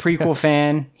 Look, he's a prequel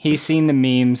fan. He's seen the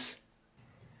memes.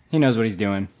 He knows what he's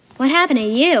doing. What happened to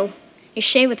you? You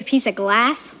shaved with a piece of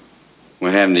glass?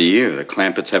 What happened to you? The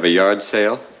Clampetts have a yard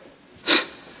sale?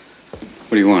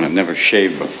 What do you want? I've never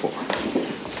shaved before.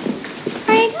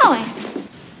 Where are you going?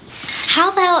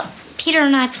 How about Peter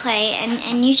and I play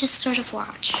and you just sort of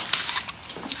watch?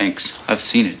 Thanks. I've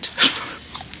seen it.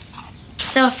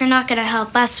 So if you're not going to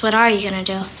help us, what are you going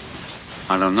to do?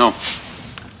 I don't know.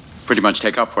 Pretty much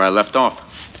take up where I left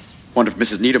off. Wonder if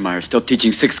Mrs. Niedermeyer's still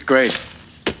teaching 6th grade.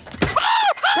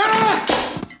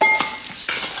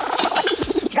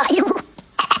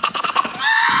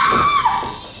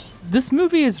 This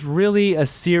movie is really a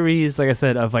series, like I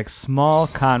said, of like small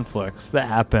conflicts that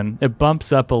happen. It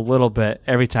bumps up a little bit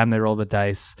every time they roll the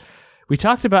dice. We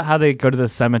talked about how they go to the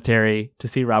cemetery to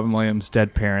see Robin Williams'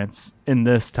 dead parents in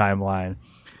this timeline.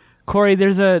 Corey,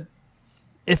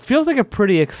 it feels like a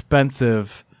pretty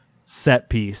expensive set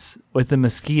piece with the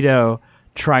mosquito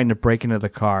trying to break into the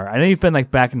car. I know you've been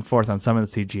like back and forth on some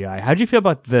of the CGI. How'd you feel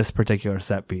about this particular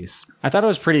set piece? I thought it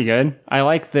was pretty good. I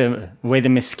like the way the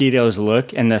mosquitoes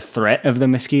look and the threat of the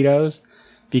mosquitoes,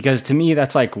 because to me,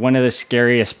 that's like one of the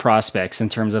scariest prospects in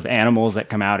terms of animals that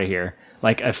come out of here.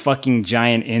 Like a fucking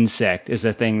giant insect is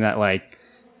a thing that like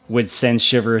would send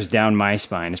shivers down my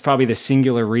spine. It's probably the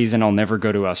singular reason I'll never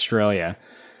go to Australia.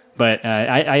 But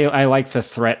I like the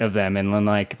threat of them, and then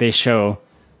like they show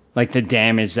like the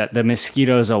damage that the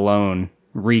mosquitoes alone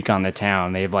wreak on the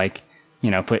town. They've like,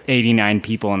 you know, put 89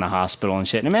 people in the hospital and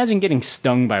shit. And imagine getting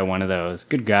stung by one of those.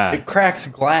 Good God. It cracks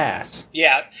glass.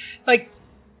 Yeah, like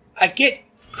I get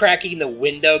cracking the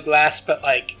window glass, but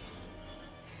like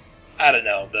I don't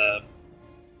know, the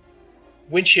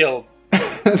windshield.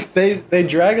 They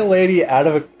drag a lady out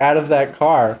of that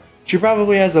car. She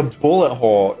probably has a bullet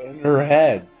hole in her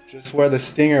head, just where the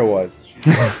stinger was.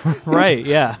 Right?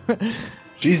 Yeah.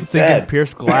 She's thinking dead.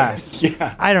 Pierced glass.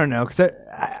 Yeah. I don't know, because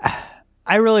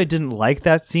I really didn't like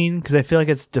that scene because I feel like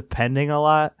it's depending a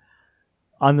lot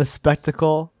on the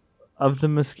spectacle of the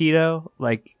mosquito.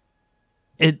 Like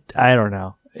I don't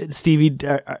know. Stevie,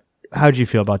 how'd you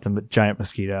feel about the giant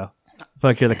mosquito? I feel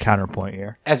like you're the counterpoint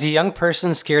here. As a young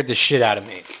person, scared the shit out of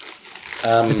me.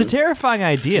 It's a terrifying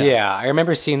idea. Yeah, I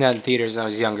remember seeing that in theaters when I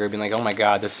was younger, being like, oh my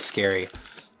God, this is scary.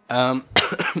 As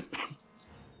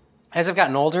I've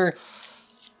gotten older,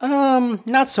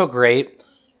 not so great.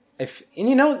 And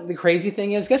you know, the crazy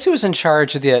thing is, guess who was in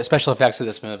charge of the special effects of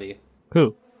this movie?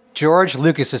 Who? George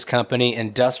Lucas's company,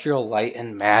 Industrial Light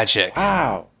and Magic.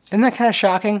 Wow. Isn't that kind of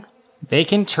shocking? They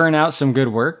can turn out some good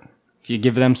work if you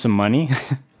give them some money.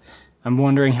 I'm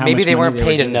wondering how maybe much they money weren't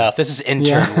paid enough. This is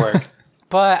intern work.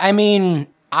 But I mean,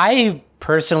 I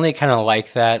personally kind of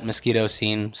like that mosquito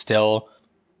scene still,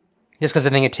 just because I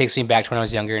think it takes me back to when I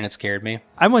was younger and it scared me.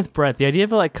 I'm with Brett. The idea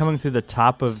of it like coming through the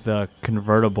top of the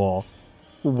convertible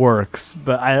works,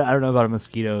 but I don't know about a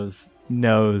mosquito's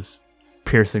nose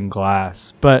piercing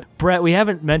glass. But Brett, we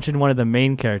haven't mentioned one of the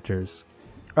main characters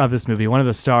of this movie, one of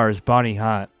the stars, Bonnie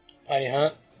Hunt. Honey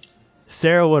Hunt.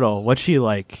 Sarah Whittle, what's she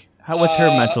like? What's her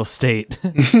mental state?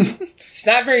 It's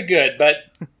not very good,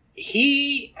 but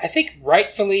he, I think,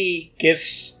 rightfully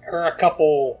gives her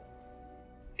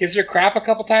crap a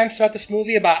couple times throughout this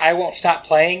movie about I won't stop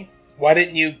playing. Why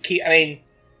didn't you keep? I mean,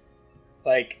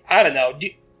 like, I don't know.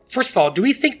 First of all, do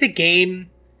we think the game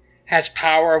has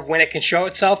power of when it can show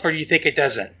itself, or do you think it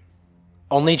doesn't?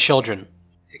 Only children.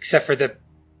 Except for the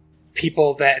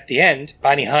people that at the end,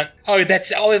 Bonnie Hunt. Oh, that's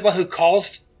the only one who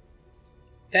calls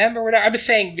them or whatever. I'm just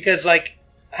saying because, like,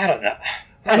 I don't know.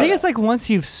 I think it's like once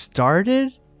you've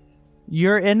started,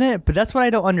 you're in it. But that's what I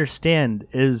don't understand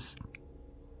is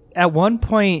at one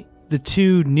point, the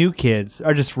two new kids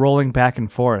are just rolling back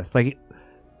and forth. Like,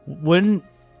 wouldn't,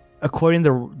 according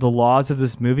to the laws of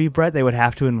this movie, Brett, they would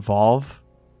have to involve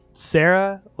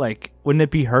Sarah? Like, wouldn't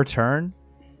it be her turn?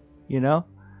 You know?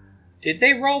 Did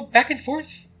they roll back and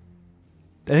forth?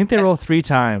 I think they roll 3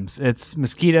 times. It's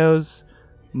mosquitoes,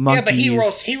 monkeys. Yeah, but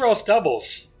he rolls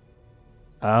doubles.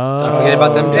 Oh. Don't forget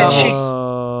about them doubles.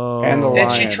 And the lion.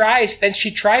 Then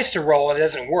she tries to roll and it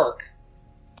doesn't work.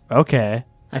 Okay.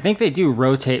 I think they do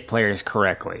rotate players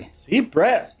correctly. See,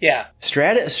 Brett. Yeah.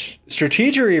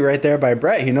 Strategery right there by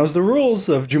Brett. He knows the rules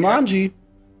of Jumanji.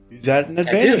 He's at an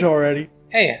advantage already.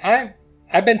 Hey,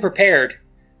 I've been prepared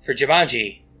for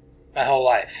Jumanji my whole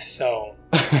life, so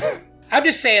I'm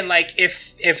just saying, like,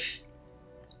 if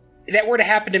that were to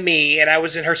happen to me and I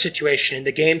was in her situation and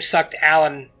the game sucked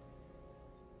Alan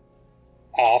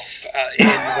off in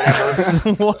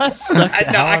whatever. What? Sucked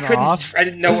Alan off? I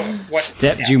didn't know what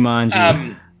Step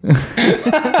Jumanji.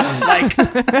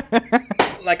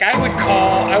 Like I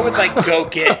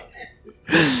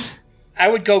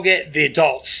would go get the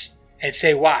adults and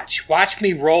say, watch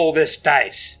me roll this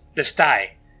die,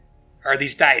 or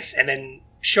these dice, and then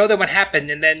show them what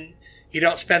happened, and then you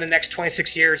don't spend the next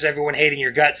 26 years everyone hating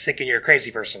your guts thinking you're a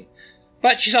crazy person.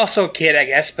 But she's also a kid, I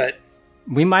guess, but...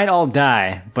 We might all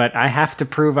die, but I have to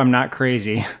prove I'm not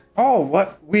crazy. Oh,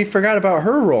 what? We forgot about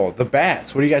her role, the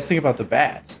bats. What do you guys think about the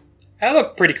bats? That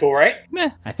looked pretty cool, right?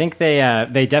 Meh. I think they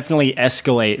definitely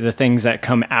escalate the things that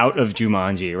come out of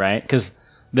Jumanji, right? Because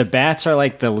the bats are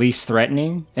like the least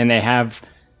threatening, and they have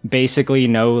basically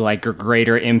no like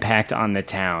greater impact on the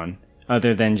town,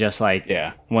 other than just like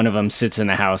one of them sits in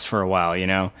the house for a while, you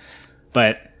know?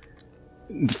 But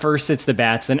first it's the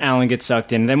bats, then Alan gets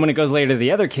sucked in. Then when it goes later to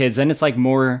the other kids, then it's like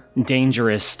more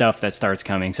dangerous stuff that starts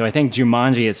coming. So I think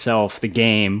Jumanji itself, the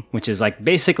game, which is like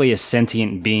basically a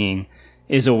sentient being,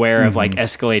 is aware of like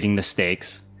escalating the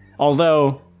stakes.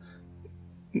 Although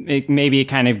maybe it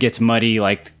kind of gets muddy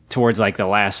like towards like the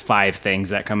last 5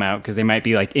 things that come out because they might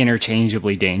be like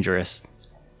interchangeably dangerous.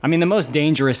 I mean, the most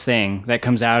dangerous thing that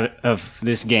comes out of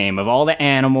this game, of all the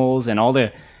animals and all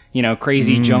the, you know,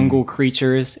 crazy jungle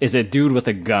creatures, is a dude with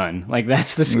a gun. Like,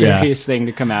 that's the scariest thing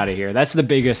to come out of here. That's the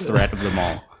biggest threat of them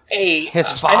all. Hey,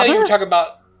 his father? I know you were talking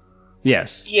about...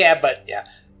 Yes. Yeah, but, yeah.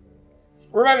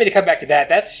 Remind me to come back to that.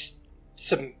 That's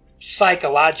some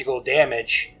psychological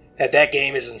damage that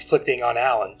game is inflicting on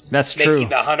Alan. That's making true.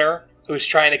 the hunter who's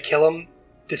trying to kill him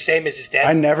the same as his dad.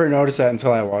 I never noticed that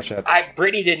until I watched that.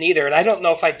 Brittany didn't either, and I don't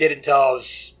know if I did until I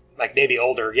was, like, maybe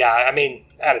older. Yeah, I mean,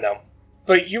 I don't know.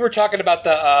 But you were talking about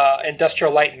the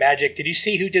Industrial Light and Magic. Did you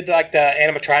see who did like the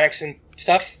animatronics and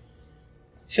stuff?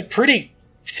 It's a pretty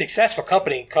successful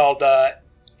company called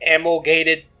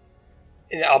Amalgamated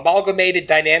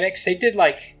Dynamics. They did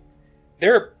like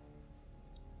their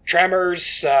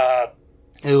Tremors.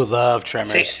 Ooh, love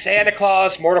Tremors. Santa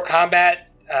Claus, Mortal Kombat,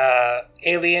 the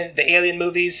Alien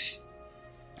movies.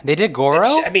 They did Goro?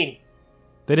 They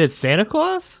did Santa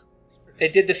Claus? They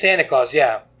did the Santa Claus,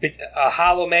 yeah.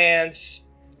 Hollow Man,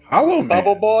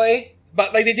 Bubble Boy.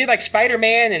 But like they did like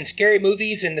Spider-Man and scary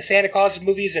movies and the Santa Claus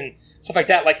movies and stuff like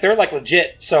that. Like they're like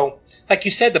legit. So like you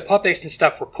said, the puppets and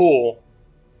stuff were cool,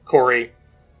 Corey.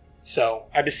 So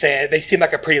I'm just saying they seem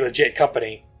like a pretty legit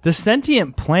company. The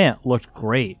sentient plant looked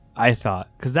great, I thought,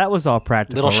 because that was all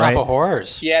practical. Little Shop of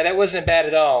Horrors. Yeah, that wasn't bad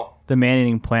at all. The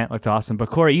man-eating plant looked awesome. But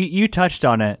Corey, you touched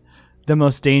on it. The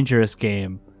most dangerous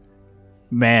game.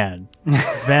 Man.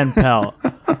 Van Pelt.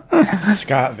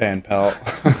 Scott Van Pelt.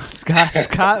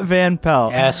 Scott Van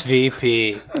Pelt.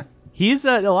 SVP. He's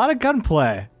a lot of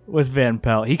gunplay with Van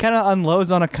Pelt. He kind of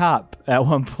unloads on a cop at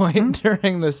one point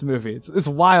during this movie. It's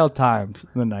wild times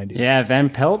in the 90s. Yeah, Van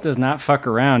Pelt does not fuck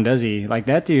around, does he? Like,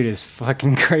 that dude is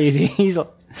fucking crazy.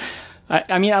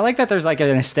 I mean, I like that there's like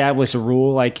an established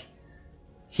rule. Like,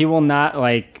 he will not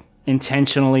like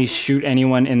intentionally shoot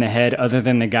anyone in the head other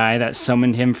than the guy that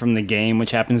summoned him from the game,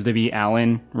 which happens to be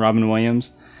Alan, Robin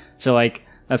Williams. So like,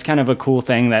 that's kind of a cool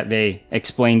thing that they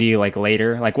explain to you like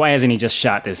later. Like, why hasn't he just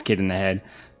shot this kid in the head?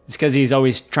 It's because he's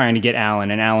always trying to get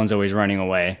Alan, and Alan's always running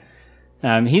away.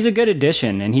 He's a good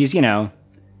addition, and he's,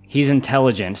 he's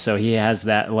intelligent, so he has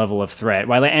that level of threat.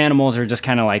 While the animals are just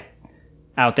kind of like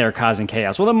out there causing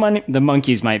chaos. Well, the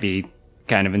monkeys might be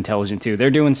kind of intelligent too. They're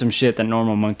doing some shit that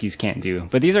normal monkeys can't do.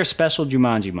 But these are special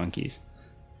Jumanji monkeys.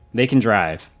 They can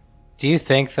drive. Do you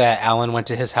think that Alan went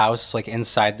to his house, like,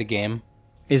 inside the game?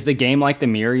 Is the game like the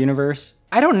Mirror Universe?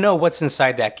 I don't know what's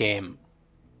inside that game.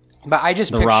 But I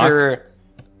just The picture... Rock?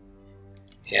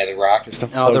 Yeah, The Rock. Just a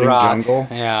the floating Rock. jungle.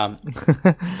 Yeah.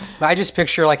 But I just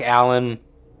picture, like, Alan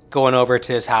going over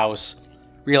to his house,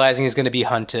 realizing he's going to be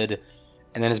hunted,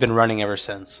 and then has been running ever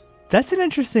since. That's an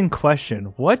interesting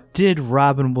question. What did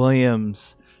Robin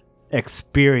Williams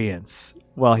experience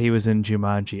while he was in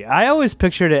Jumanji? I always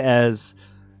pictured it as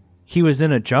he was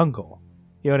in a jungle.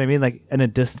 You know what I mean? Like in a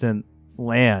distant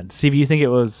land. Steve, you think it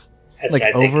was That's like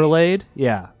what I think. overlaid?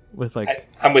 Yeah. With like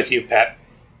I'm with you, Pat.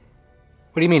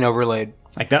 What do you mean overlaid?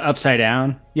 Like the upside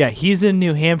down? Yeah, he's in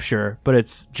New Hampshire, but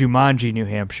it's Jumanji, New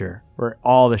Hampshire, where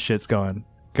all the shit's going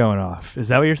off. Is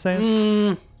that what you're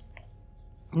saying?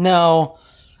 No.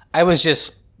 I was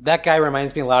just... That guy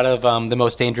reminds me a lot of The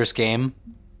Most Dangerous Game.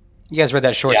 You guys read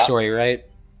that short story, right?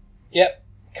 Yep.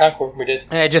 Concord, we did.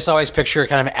 And I just always picture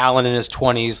kind of Alan in his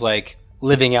 20s, like,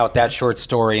 living out that short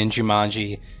story in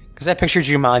Jumanji. Because I picture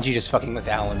Jumanji just fucking with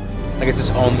Alan. Like it's his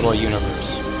own little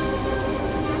universe.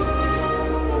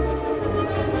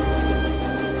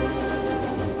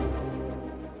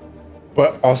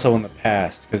 But also in the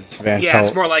past, because it's Van Yeah, Pelt,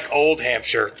 it's more like Old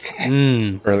Hampshire.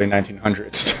 early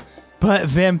 1900s. But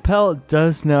Van Pelt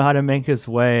does know how to make his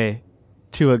way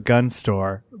to a gun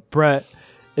store. Brett,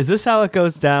 is this how it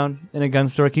goes down in a gun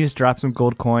store? Can you just drop some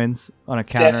gold coins on a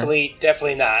counter?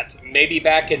 Definitely not. Maybe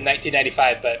back in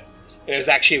 1995, but it was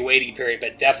actually a waiting period,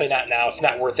 but definitely not now. It's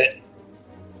not worth it.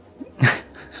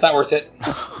 It's not worth it.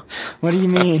 What do you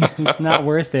mean? It's not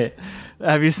worth it.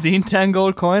 Have you seen 10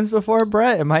 gold coins before,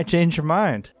 Brett? It might change your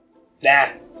mind. Nah.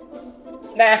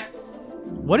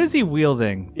 What is he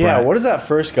wielding? Yeah, Brett? what is that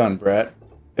first gun, Brett?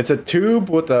 It's a tube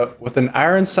with an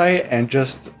iron sight and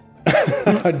just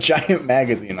a giant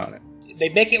magazine on it. They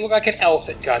make it look like an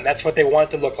elephant gun. That's what they want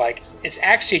it to look like. It's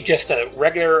actually just a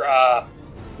regular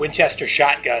Winchester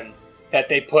shotgun that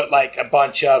they put like a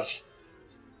bunch of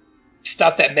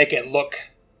stuff that make it look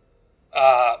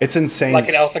It's insane. like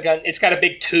an elephant gun. It's got a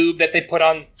big tube that they put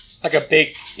on, like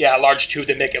a large tube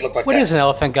that make it look like What that. is an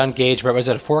elephant gun gauge, Brett? Was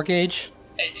it a 4 gauge?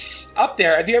 It's up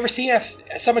there. Have you ever seen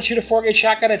someone shoot a 4-gauge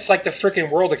shotgun? It's like the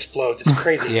freaking world explodes. It's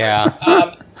crazy. Yeah.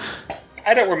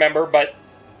 I don't remember, but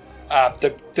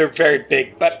they're very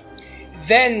big. But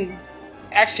then,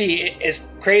 actually, as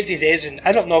crazy as it is, and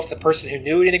I don't know if the person who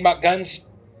knew anything about guns,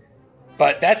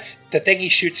 but that's the thing he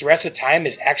shoots the rest of the time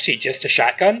is actually just a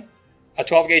shotgun, a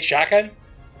 12-gauge shotgun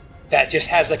that just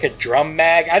has like a drum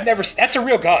mag. That's a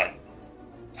real gun.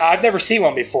 I've never seen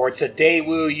one before. It's a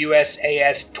Daewoo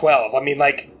USAS 12. I mean,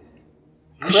 like,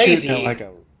 crazy. Shooting it like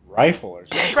a rifle or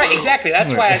something. Right, exactly.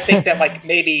 That's why I think that, like,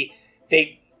 maybe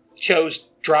they chose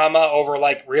drama over,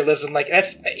 like, realism. Like,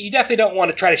 you definitely don't want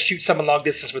to try to shoot someone long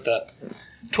distance with a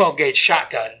 12-gauge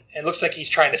shotgun. It looks like he's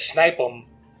trying to snipe them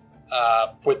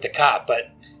with the cop,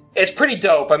 but it's pretty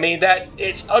dope. I mean,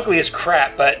 it's ugly as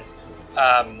crap, but,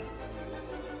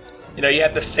 you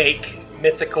have the fake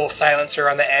mythical silencer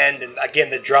on the end, and again,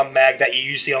 the drum mag that you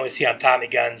usually only see on Tommy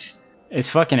guns. It's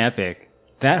fucking epic.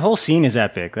 That whole scene is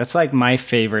epic. That's like my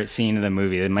favorite scene of the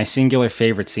movie. My singular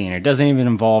favorite scene. It doesn't even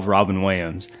involve Robin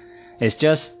Williams. It's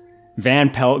just Van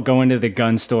Pelt going to the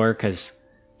gun store because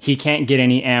he can't get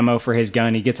any ammo for his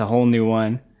gun. He gets a whole new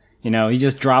one. He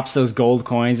just drops those gold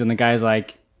coins and the guy's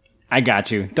like, I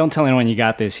got you. Don't tell anyone you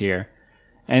got this here.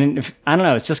 And I don't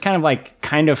know, it's just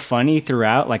kind of funny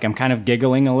throughout. Like I'm kind of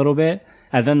giggling a little bit.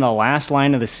 And then the last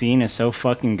line of the scene is so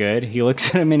fucking good. He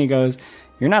looks at him and he goes,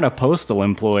 "You're not a postal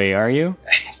employee, are you?"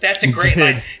 That's a great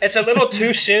line. It's a little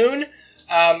too soon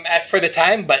for the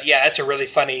time, but yeah, that's a really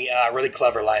funny, really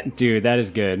clever line. Dude, that is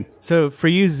good. So for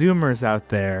you Zoomers out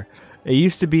there, it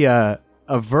used to be a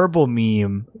verbal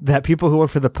meme that people who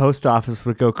work for the post office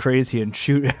would go crazy and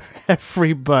shoot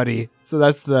everybody. So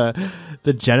that's the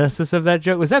genesis of that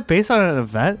joke. Was that based on an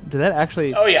event? Did that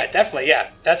actually? Oh yeah, definitely.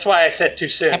 Yeah, that's why I said too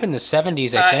soon. Happened in the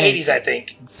 70s, I think. 80s, I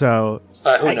think. So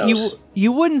who knows?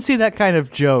 You wouldn't see that kind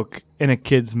of joke in a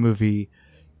kids movie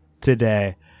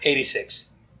today. 86.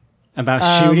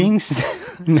 About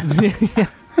shootings?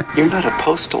 You're not a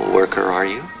postal worker, are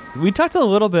you? We talked a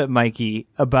little bit, Mikey,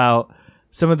 about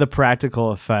some of the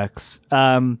practical effects.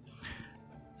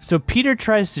 So Peter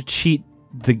tries to cheat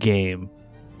the game,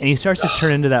 and he starts to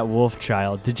turn into that wolf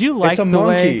child. Did you like It's a the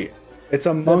monkey. way? It's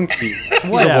a monkey. Whatever.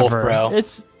 He's a wolf, bro.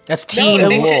 That's No, Teen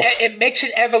Wolf. it makes an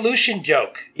evolution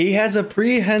joke. He has a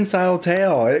prehensile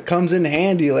tail. It comes in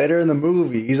handy later in the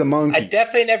movie. He's a monkey. I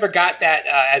definitely never got that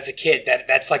as a kid.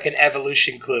 That's like an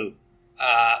evolution clue.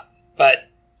 But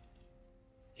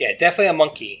yeah, definitely a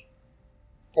monkey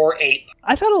or ape.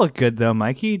 I thought it looked good though,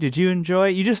 Mikey. Did you enjoy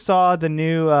it? You just saw the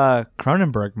new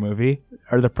Cronenberg movie.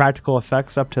 Are the practical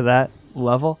effects up to that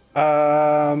level?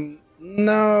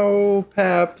 No,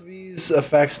 Pep. These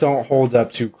effects don't hold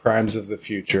up to Crimes of the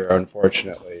Future,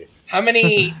 unfortunately. How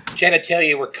many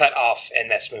genitalia were cut off in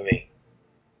this movie?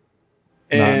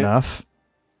 Not enough.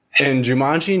 In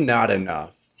Jumanji, not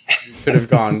enough. You could have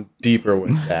gone deeper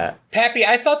with that. Pappy,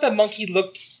 I thought the monkey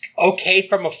looked okay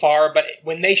from afar, but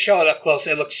when they show it up close,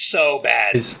 it looks so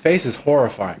bad. His face is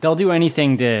horrifying. They'll do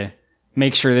anything to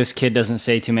make sure this kid doesn't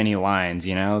say too many lines,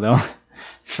 you know? They'll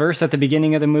first, at the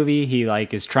beginning of the movie, he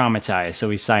is traumatized, so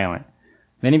he's silent.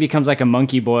 Then he becomes like a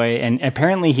monkey boy, and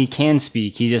apparently he can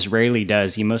speak. He just rarely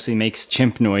does. He mostly makes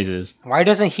chimp noises. Why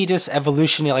doesn't he just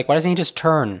why doesn't he just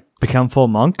turn? Become full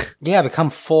monk? Yeah,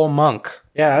 become full monk.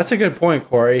 Yeah, that's a good point,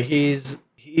 Corey. He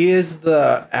is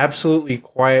the absolutely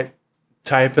quiet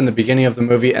type in the beginning of the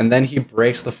movie, and then he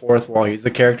breaks the fourth wall. He's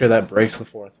the character that breaks the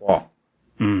fourth wall.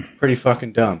 It's pretty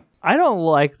fucking dumb. I don't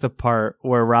like the part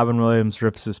where Robin Williams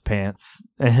rips his pants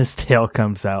and his tail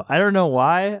comes out. I don't know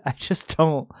why. I just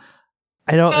don't.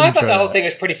 I thought the whole thing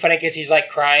was pretty funny because he's like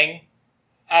crying.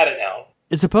 I don't know.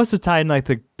 It's supposed to tie in like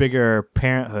the bigger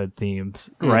Parenthood themes,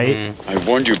 right? I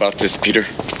warned you about this, Peter.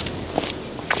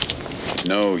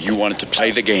 No, you wanted to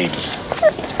play the game.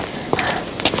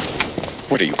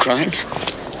 What, are you crying?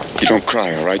 You don't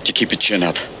cry, all right? You keep your chin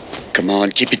up. Come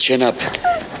on, keep your chin up.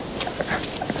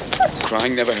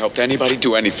 Crying never helped anybody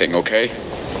do anything, okay?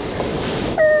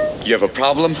 You have a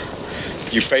problem?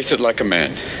 You face it like a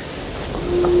man.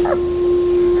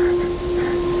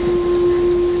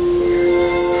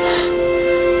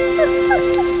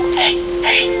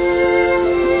 Hey.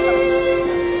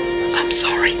 I'm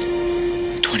sorry.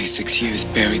 26 years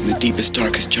buried in the deepest,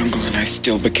 darkest jungle, and I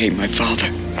still became my father.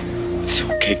 It's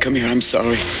okay, come here, I'm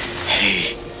sorry.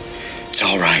 Hey, it's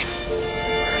all right.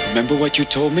 Remember what you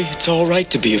told me? It's all right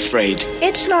to be afraid.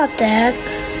 It's not, Dad.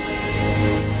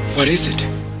 What is it?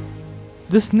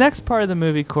 This next part of the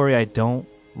movie, Corey, I don't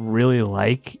really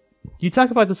like. You talk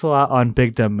about this a lot on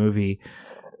Big Dumb Movie,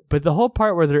 but the whole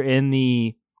part where they're in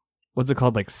the, what's it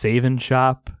called, like Savin'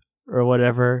 Shop or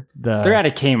whatever? They're at a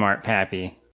Kmart,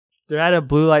 Pappy. They're at a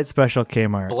Blue Light Special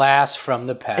Kmart. Blast from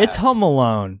the past. It's Home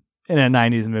Alone in a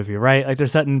 90s movie, right? Like they're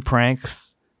setting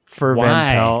pranks for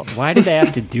Van Pelt. Why did they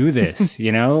have to do this?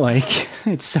 You know, like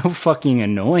it's so fucking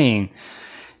annoying.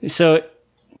 So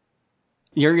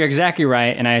you're exactly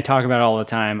right, and I talk about it all the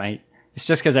time. It's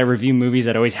just because I review movies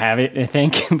that always have it, I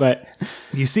think. But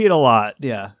you see it a lot,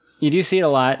 yeah. You do see it a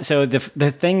lot. So the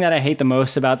thing that I hate the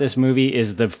most about this movie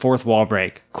is the fourth wall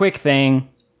break. Quick thing,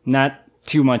 not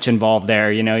too much involved there.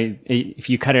 You know, if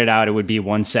you cut it out, it would be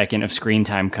 1 second of screen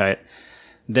time cut.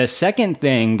 The second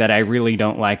thing that I really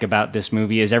don't like about this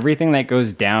movie is everything that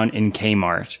goes down in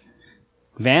Kmart.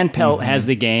 Van Pelt has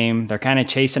the game. They're kind of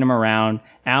chasing him around.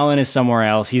 Alan is somewhere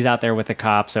else. He's out there with the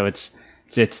cops. So it's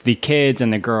the kids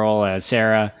and the girl,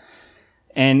 Sarah.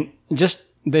 And just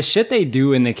the shit they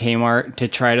do in the Kmart to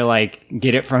try to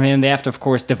get it from him. They have to, of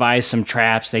course, devise some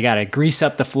traps. They got to grease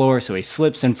up the floor so he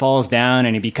slips and falls down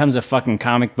and he becomes a fucking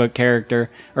comic book character.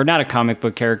 Or not a comic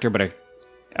book character, but a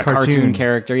cartoon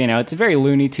character. You know, it's very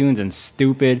Looney Tunes and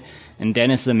stupid, and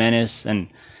Dennis the Menace and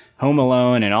Home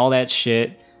Alone and all that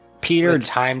shit. Peter,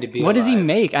 time to be what alive. does he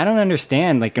make? I don't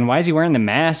understand. And why is he wearing the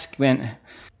mask then?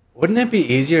 Wouldn't it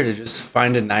be easier to just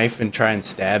find a knife and try and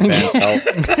stab Van Pelt?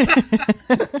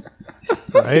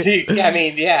 Right?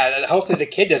 Hopefully the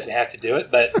kid doesn't have to do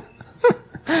it, but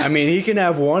I mean, he can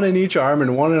have one in each arm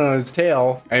and one on his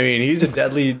tail. I mean, he's a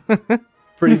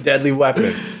pretty deadly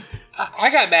weapon.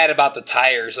 I got mad about the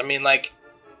tires. I mean,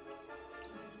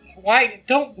 why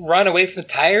don't run away from the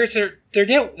tires? They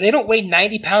don't weigh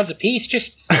 90 pounds apiece.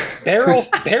 Just barrel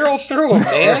through them, man.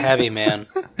 They're heavy, man.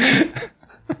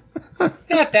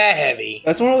 Not that heavy.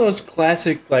 That's one of those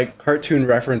classic cartoon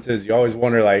references. You always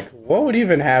wonder what would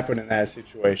even happen in that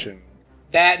situation.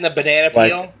 That and the banana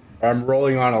peel. I'm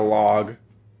rolling on a log.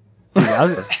 Dude,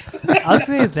 I'll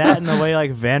say that in the way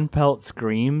Van Pelt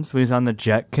screams when he's on the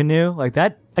jet canoe. Like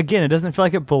that again, it doesn't feel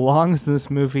like it belongs in this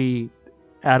movie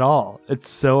at all. It's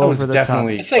so over the top.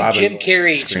 It's like Jim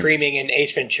Carrey screaming in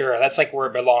Ace Ventura. That's where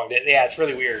it belonged. Yeah, it's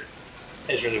really weird.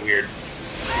 It's really weird.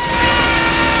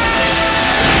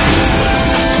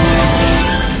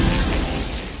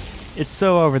 It's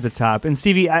so over the top. And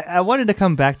Stevie, I wanted to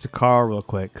come back to Carl real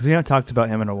quick because we haven't talked about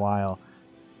him in a while.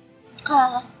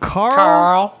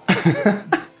 Carl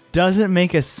doesn't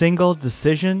make a single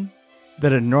decision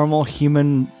that a normal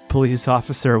human police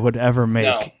officer would ever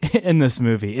make in this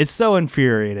movie. It's so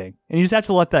infuriating. And you just have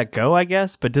to let that go, I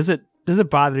guess. But does it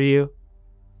bother you?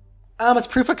 It's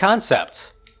proof of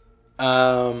concept.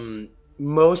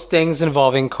 Most things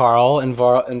involving Carl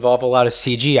involve a lot of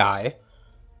CGI.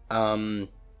 A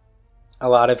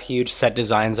lot of huge set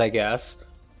designs, I guess.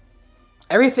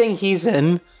 Everything he's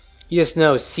in, you just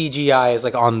know CGI is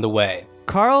like on the way.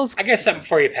 I guess something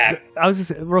for you, Pat. I was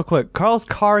just real quick. Carl's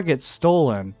car gets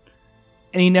stolen,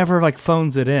 and he never like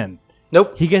phones it in.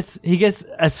 Nope. He gets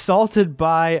assaulted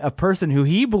by a person who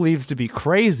he believes to be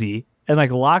crazy and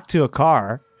like locked to a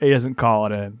car. He doesn't call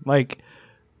it in. Like,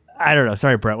 I don't know.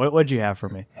 Sorry, Brett. What'd you have for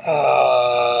me?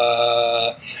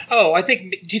 I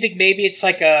think. Do you think maybe it's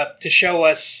like to show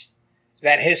us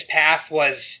that his path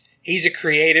was he's a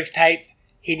creative type.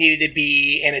 He needed to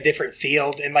be in a different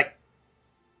field, and like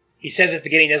he says at the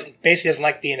beginning, basically doesn't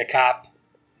like being a cop.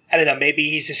 I don't know. Maybe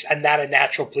he's just not a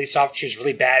natural police officer. He's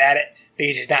really bad at it, but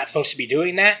he's just not supposed to be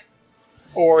doing that.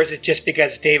 Or is it just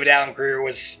because David Alan Grier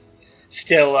was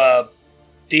still a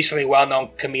decently well-known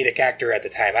comedic actor at the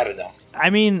time? I don't know. I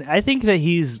mean, I think that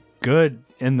he's good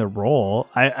in the role.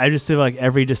 I just feel like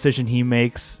every decision he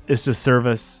makes is to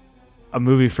service a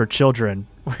movie for children.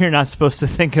 We're not supposed to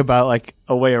think about like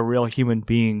a way a real human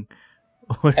being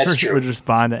would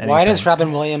respond to anything. Why does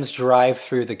Robin Williams drive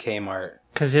through the Kmart?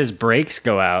 Because his brakes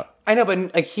go out. I know,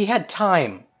 but like he had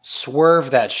time.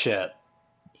 Swerve that shit.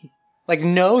 Like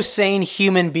no sane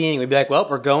human being would be like, well,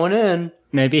 we're going in.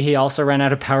 Maybe he also ran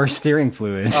out of power steering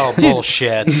fluid. Oh,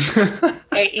 bullshit.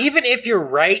 Hey, even if your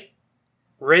right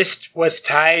wrist was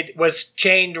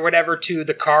chained or whatever to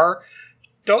the car,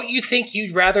 don't you think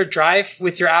you'd rather drive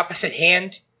with your opposite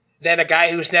hand than a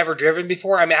guy who's never driven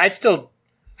before? I mean,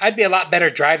 I'd be a lot better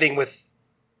driving with,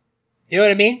 you know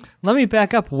what I mean? Let me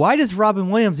back up. Why does Robin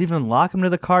Williams even lock him to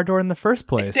the car door in the first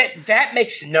place? That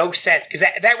makes no sense, because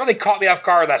that really caught me off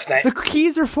guard last night. The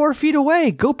keys are 4 feet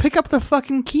away. Go pick up the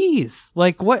fucking keys.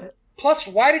 Like, what? Plus,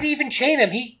 why did he even chain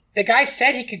him? The guy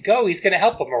said he could go. He's going to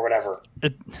help him or whatever.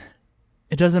 It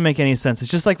doesn't make any sense. It's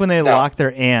just like when they lock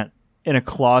their aunt in a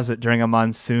closet during a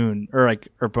monsoon, or I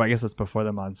guess that's before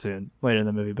the monsoon, later in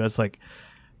the movie, but it's like,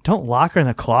 don't lock her in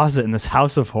the closet in this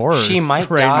house of horrors. She might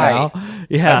die. Now.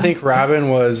 Yeah. I think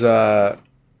Robin was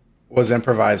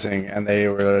improvising, and they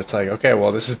were just like, okay,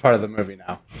 well, this is part of the movie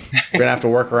now. We're going to have to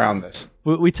work around this.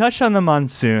 We touched on the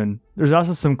monsoon. There's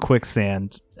also some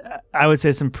quicksand. I would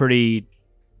say some pretty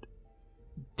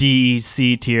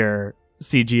D-C tier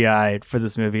CGI for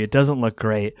this movie. It doesn't look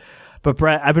great. But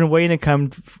Brett, I've been waiting to come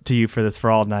to you for this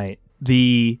for all night.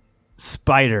 The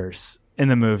spiders in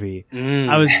the movie.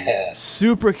 I was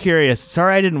super curious.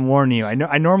 Sorry I didn't warn you.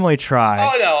 I normally try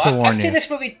to warn you. I've seen this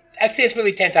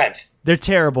movie 10 times. They're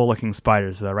terrible looking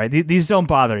spiders though, right? These don't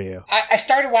bother you. I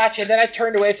started watching, then I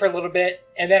turned away for a little bit,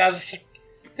 and then I was just like,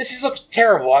 this looks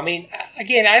terrible. I mean,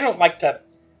 again, I don't like to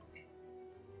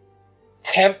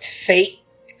tempt fate,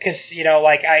 because, you know,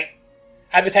 like,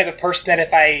 I'm the type of person that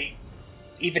if I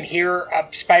even hear a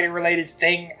spider-related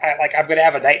thing, I'm going to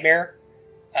have a nightmare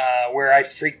where I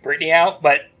freak Brittany out.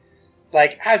 But,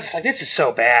 like, I was just like, this is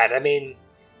so bad. I mean,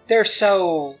 they're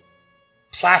so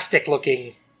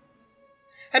plastic-looking.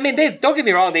 I mean, don't get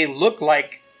me wrong, they look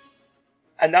like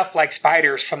enough like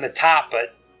spiders from the top,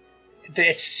 but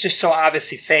it's just so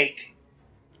obviously fake.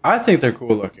 I think they're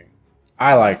cool looking.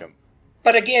 I like them.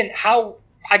 But again,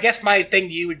 I guess my thing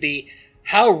to you would be,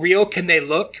 how real can they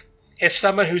look if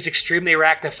someone who's extremely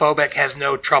arachnophobic has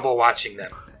no trouble watching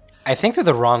them? I think they're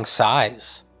the wrong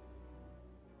size.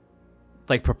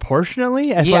 Like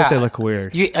proportionally? I feel like they look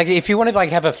weird. If you want to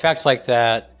like have effects like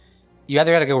that, you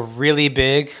either got to go really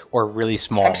big or really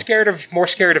small. I'm more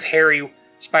scared of hairy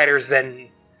spiders than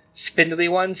spindly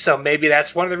ones, so maybe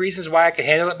that's one of the reasons why I can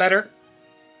handle it better.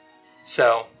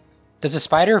 So, does the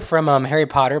spider from Harry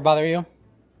Potter bother you?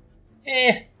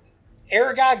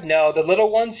 Aragog, no. The little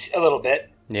ones, a little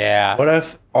bit. Yeah. What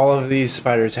if all of these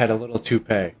spiders had a little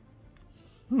toupee?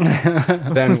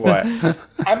 Then what?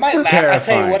 I might laugh. Terrifying. I'll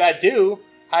tell you what I'd do.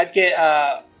 I'd get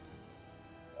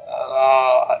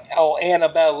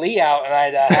Annabelle Lee out, and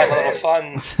I'd have a little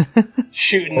fun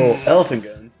shooting. Elephant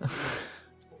gun.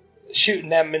 Shooting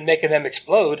them and making them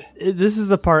explode. This is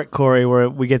the part, Corey, where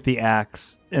we get the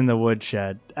axe in the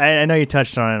woodshed. I know you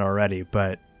touched on it already,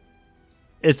 but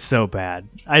it's so bad.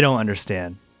 I don't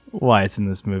understand why it's in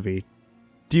this movie.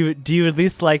 Do you at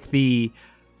least like the?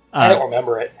 I don't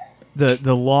remember it.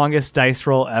 The longest dice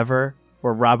roll ever,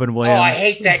 where Robin Williams. Oh, I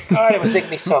hate that. God, it was making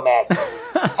me so mad.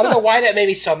 I don't know why that made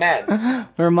me so mad.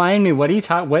 Remind me, what are you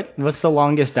talking? What's the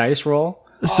longest dice roll?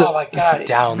 Oh my god!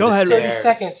 Down Go the ahead. 30 stairs.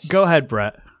 seconds. Go ahead,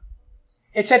 Brett.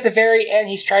 It's at the very end.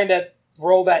 He's trying to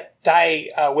roll that die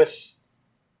with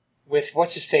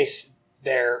what's his face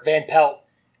there, Van Pelt,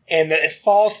 and it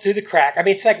falls through the crack. I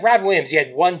mean, it's like Rob Williams. He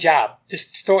had one job,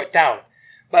 just throw it down,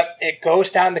 but it goes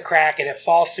down the crack and it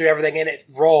falls through everything and it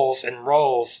rolls and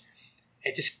rolls.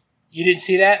 It just you didn't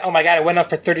see that? Oh my god! It went up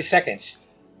for 30 seconds.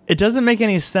 It doesn't make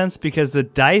any sense because the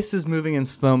dice is moving in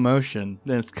slow motion.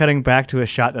 Then it's cutting back to a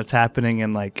shot that's happening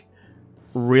in like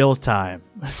real time.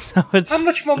 So it's How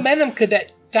much momentum could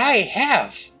that die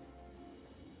have?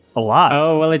 a lot.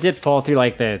 Oh, well, it did fall through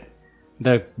like the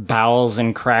bowels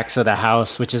and cracks of the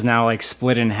house, which is now like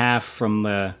split in half from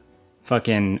the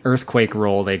fucking earthquake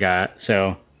roll they got.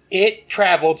 So It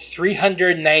traveled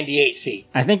 398 feet.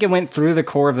 I think it went through the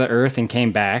core of the earth and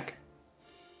came back.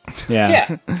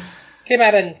 Yeah. Yeah. Came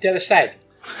out on the other side.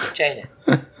 China.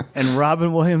 And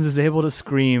Robin Williams is able to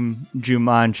scream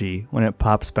Jumanji when it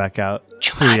pops back out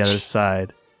to the other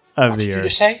side of the Did you earth.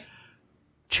 just say?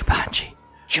 Jumanji.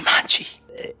 Jumanji.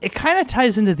 It kind of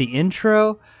ties into the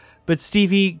intro, but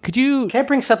Stevie, could you... Can I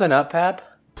bring something up, Pap?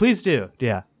 Please do,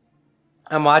 yeah.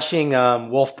 I'm watching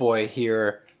Wolf Boy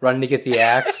here running to get the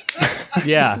axe.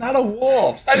 Yeah. Not a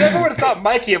wolf. I never would have thought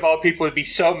Mikey, of all people, would be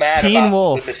so mad Teen about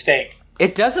Wolf. the mistake.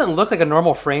 It doesn't look like a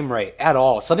normal frame rate at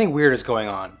all. Something weird is going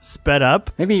on. Sped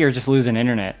up? Maybe you're just losing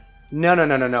internet.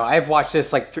 No. I've watched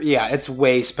this like yeah, it's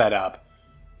way sped up.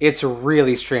 It's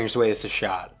really strange the way this is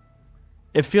shot.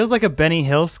 It feels like a Benny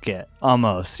Hill skit,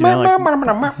 almost. You know,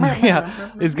 like,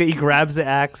 yeah. He grabs the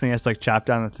axe and he has to like chop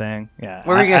down the thing. Yeah.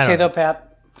 What were you going to say don't know. though, Pap?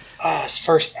 Oh, his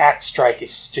first act strike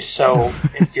is just so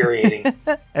infuriating.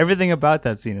 Everything about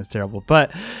that scene is terrible.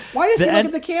 But Why does the he end-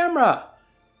 look at the camera?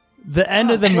 the end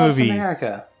of the Across movie,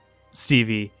 America.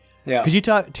 Stevie, Yeah. could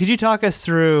you talk us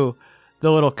through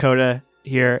the little coda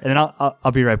here, and then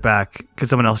I'll be right back. Could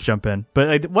someone else jump in? But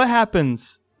like, what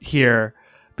happens here?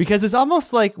 Because it's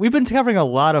almost like we've been covering a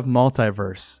lot of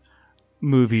multiverse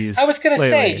movies. I was going to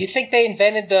say, lately. do you think they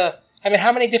invented the... I mean,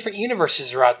 how many different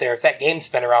universes are out there if that game's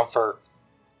been around for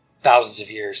thousands of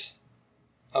years?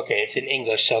 Okay, it's in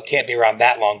English, so it can't be around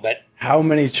that long, but... How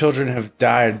many children have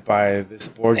died by this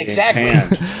board game's Exactly.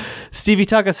 hand? Stevie,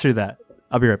 talk us through that.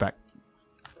 I'll be right back.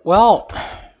 Well,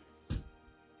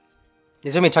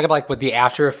 is there me talk about like what the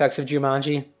after effects of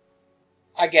Jumanji?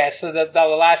 I guess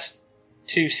the last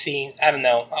two scenes, I don't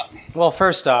know. Well,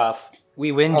 first off,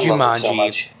 we win I love it Jumanji so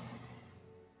much.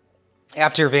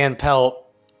 after Van Pelt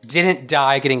didn't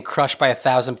die getting crushed by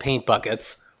 1,000 paint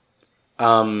buckets.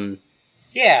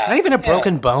 Yeah. Not even a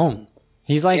broken bone.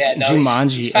 He's like Yeah, no,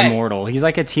 Jumanji he's fine. immortal. He's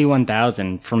like a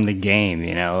T-1000 from the game,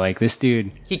 you know? Like, this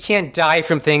dude, He can't die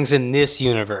from things in this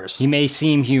universe. he may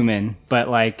seem human, but,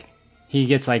 like, he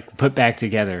gets, like, put back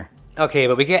together. Okay,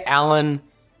 but we get Alan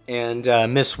and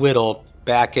Miss Whittle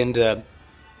back into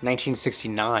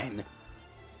 1969.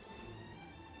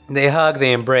 They hug,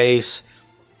 they embrace,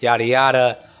 yada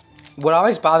yada. What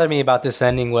always bothered me about this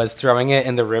ending was throwing it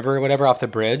in the river or whatever off the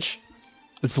bridge.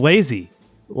 It's lazy.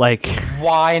 Like,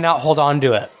 Why not hold on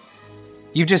to it?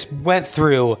 You just went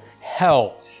through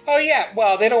hell. Oh, yeah.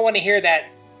 Well, they don't want to hear that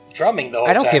drumming the whole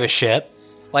I don't time. give a shit.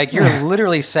 Like, you're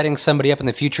literally setting somebody up in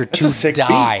the future That's a to sick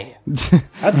die.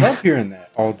 I'd love hearing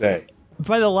that all day.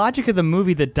 by the logic of the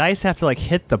movie, the dice have to like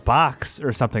hit the box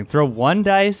or something. Throw one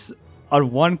dice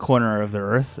on one corner of the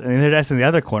earth and the other dice on the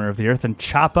other corner of the earth and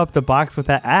chop up the box with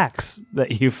that axe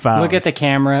that you found. Look at the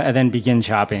camera and then begin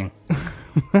chopping.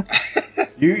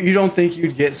 You don't think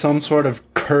you'd get some sort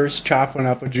of curse chopping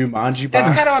up a Jumanji box? That's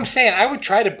kind of what I'm saying. I would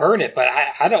try to burn it, but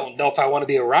I don't know if I want to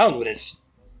be around when it's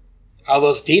all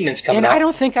those demons coming And out. I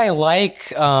don't think I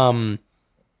like Robin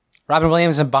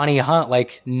Williams and Bonnie Hunt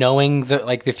like knowing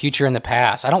the future and the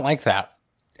past. I don't like that.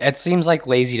 It seems like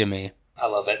lazy to me. I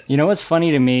love it. You know what's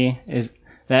funny to me is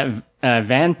that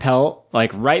Van Pelt,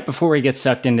 like right before he gets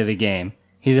sucked into the game,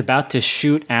 he's about to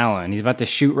shoot Alan. He's about to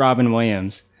shoot Robin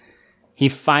Williams. He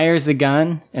fires the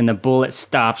gun and the bullet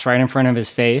stops right in front of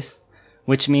his face,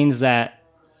 which means that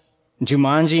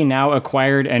Jumanji now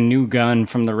acquired a new gun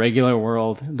from the regular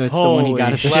world. That's the one he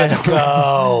got at the Let's store.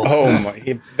 go. Oh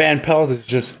my! Van Pelt is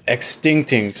just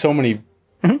extincting so many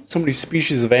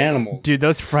species of animals. Dude,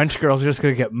 those French girls are just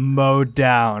gonna get mowed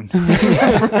down in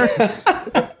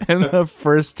the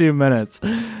first 2 minutes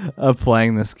of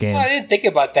playing this game. Oh, I didn't think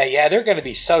about that. Yeah, they're going to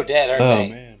be so dead, aren't they?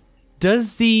 Man.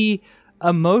 Does the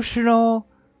emotional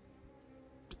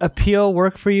appeal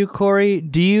work for you, Corey?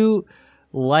 Do you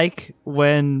like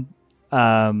when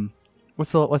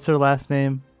what's their last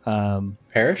name?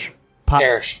 Parrish?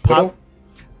 Parrish.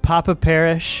 Papa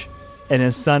Parrish and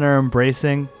his son are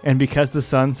embracing, and because the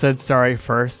son said sorry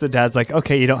first, the dad's like,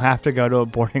 okay, you don't have to go to a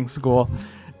boarding school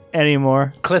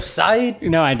anymore. Cliffside?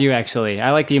 No, I do actually.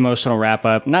 I like the emotional wrap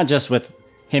up, not just with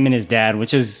him and his dad,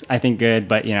 which is I think good,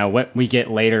 but what we get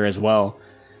later as well.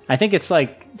 I think it's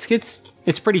like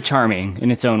it's pretty charming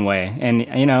in its own way,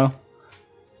 and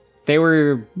they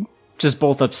were just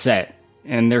both upset,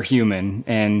 and they're human,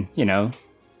 and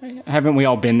haven't we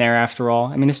all been there after all?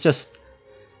 I mean, it's just,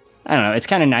 I don't know, it's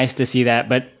kind of nice to see that,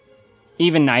 but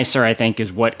even nicer, I think,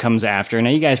 is what comes after. Now,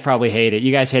 you guys probably hate it.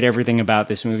 You guys hate everything about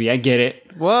this movie. I get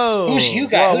it. Whoa. Who's you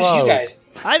guys? Whoa. Who's you guys?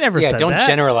 I never said that. Yeah, don't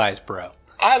generalize, bro.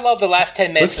 I love the last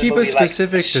 10 minutes Let's of the keep movie, it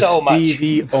specific so to much.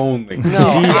 Stevie only. No,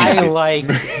 I like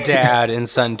dad and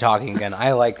son talking again.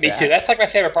 I like Me that. too. That's like my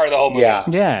favorite part of the whole movie.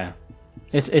 Yeah.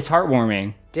 It's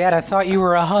heartwarming. Dad, I thought you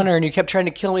were a hunter and you kept trying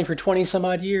to kill me for 20 some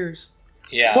odd years.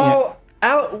 Yeah. Well,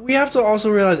 we have to also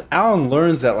realize Alan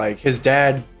learns that like his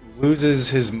dad loses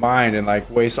his mind and like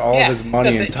wastes all of his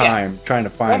money and time trying to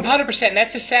find 100%. And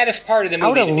that's the saddest part of the movie. I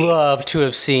would have to me. loved to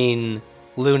have seen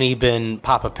Looney been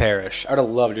Papa Parrish. I would have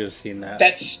loved to have seen that.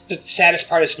 That's the saddest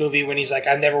part of this movie when he's like,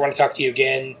 I never want to talk to you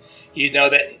again. You know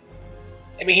that.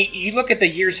 I mean, you look at the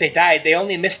years they died, they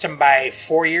only missed him by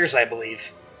 4 years, I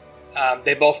believe.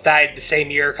 They both died the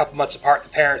same year, a couple months apart, the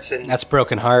parents. And that's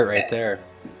broken heart right there.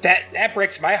 That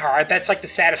breaks my heart. That's like the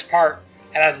saddest part.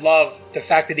 And I love the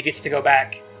fact that he gets to go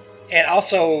back. And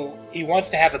also, he wants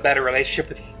to have a better relationship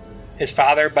with his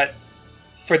father, but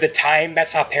for the time,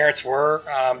 that's how parents were.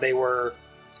 They were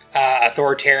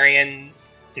authoritarian.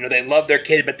 They loved their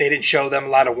kid, but they didn't show them a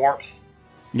lot of warmth.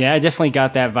 Yeah, I definitely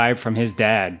got that vibe from his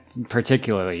dad,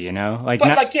 particularly, he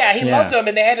loved him,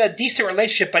 and they had a decent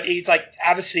relationship, but he's, like,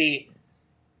 obviously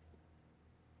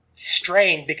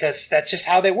strained because that's just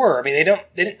how they were. I mean, they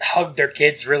didn't hug their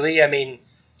kids, really. I mean...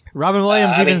 Robin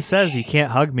Williams even says, you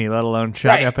can't hug me, let alone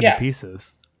chop me up into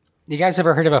pieces. You guys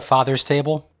ever heard of a father's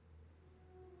table?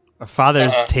 A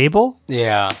father's table?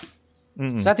 Yeah.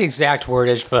 Mm-mm. It's not the exact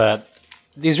wordage, but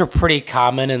these were pretty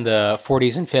common in the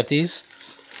 40s and 50s.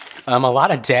 A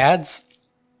lot of dads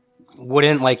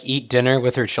wouldn't like eat dinner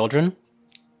with their children.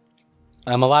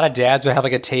 A lot of dads would have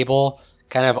like a table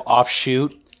kind of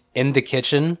offshoot in the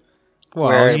kitchen. Well,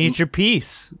 where you need your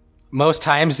piece. Most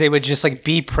times they would just like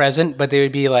be present, but they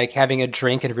would be like having a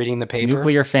drink and reading the paper.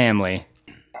 Nuclear family.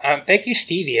 Thank you,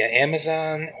 Stevie.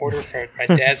 Amazon order for my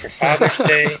dad for Father's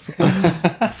Day.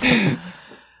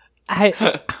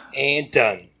 And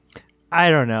done. I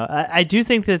don't know. I do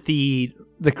think that the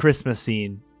Christmas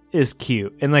scene is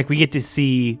cute, and like we get to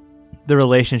see the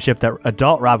relationship that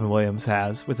adult Robin Williams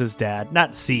has with his dad.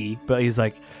 Not see, but he's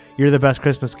like, "You're the best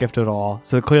Christmas gift of all."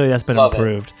 So clearly that's been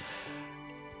improved.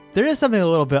 There is something a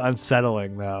little bit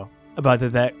unsettling though about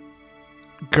that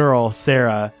girl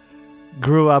Sarah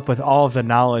grew up with all of the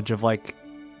knowledge of like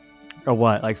a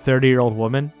 30-year-old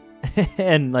woman.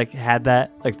 And like had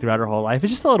that like throughout her whole life.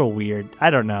 It's just a little weird.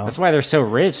 I don't know. That's why they're so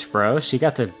rich, bro. She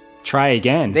got to try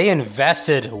again. They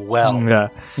invested well.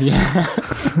 Yeah.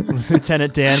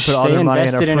 Lieutenant Dan put all their money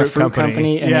in a fruit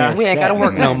company. And we ain't got to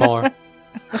work no more.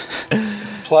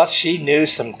 Plus, she knew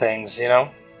some things. She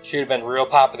would have been real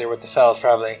popular with the fellas,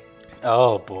 probably.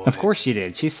 Oh boy! Of course she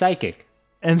did. She's psychic.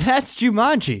 And that's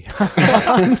Jumanji.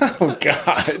 Oh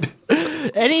God.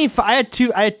 I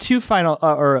had two final,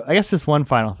 or I guess just one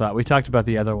final thought. We talked about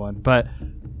the other one, but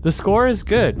the score is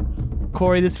good.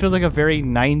 Corey, this feels like a very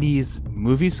 90s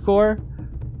movie score,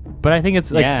 but I think it's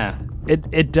like,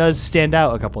 it does stand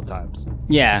out a couple times.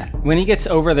 Yeah, when he gets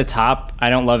over the top,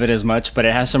 I don't love it as much, but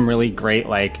it has some really great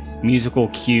like musical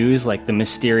cues, like the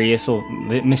mysterious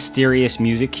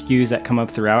music cues that come up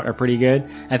throughout are pretty good.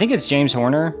 I think it's James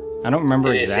Horner. I don't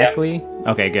remember exactly.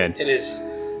 Yeah. Okay, good. It is.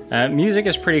 Music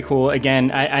is pretty cool. Again,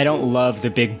 I don't love the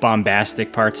big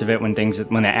bombastic parts of it when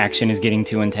the action is getting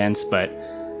too intense, but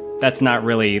that's not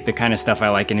really the kind of stuff I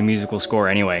like in a musical score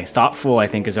anyway. Thoughtful, I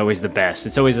think, is always the best.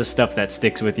 It's always the stuff that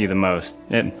sticks with you the most.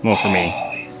 Well, for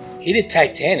me. He did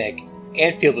Titanic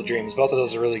and Field of Dreams. Both of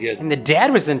those are really good. And the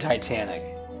dad was in Titanic.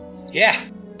 Yeah.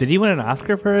 Did he win an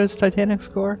Oscar for his Titanic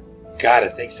score? God, I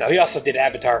think so. He also did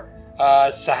Avatar.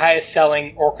 It's the highest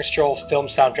selling orchestral film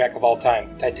soundtrack of all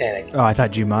time, Titanic. Oh, I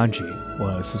thought Jumanji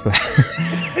was.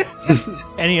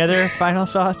 Any other final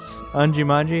thoughts on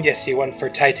Jumanji? Yes, he won for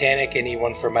Titanic and he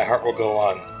won for My Heart Will Go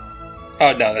On.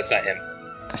 Oh, no, that's not him.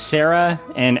 Sarah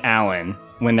and Alan,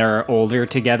 when they're older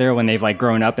together, when they've like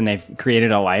grown up and they've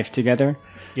created a life together.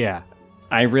 Yeah.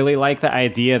 I really like the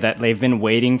idea that they've been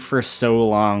waiting for so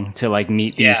long to like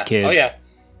meet these kids. Oh, yeah.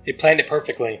 They planned it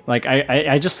perfectly. Like,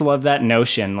 I just love that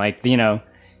notion. Like,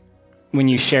 when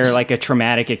you share like a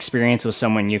traumatic experience with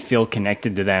someone, you feel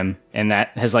connected to them, and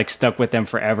that has like stuck with them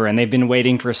forever. And they've been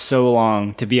waiting for so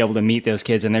long to be able to meet those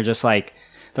kids, and they're just like,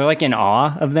 they're like in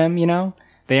awe of them, you know?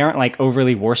 They aren't like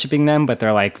overly worshiping them, but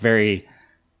they're like very,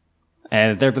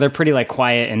 they're pretty like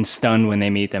quiet and stunned when they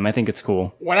meet them. I think it's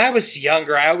cool. When I was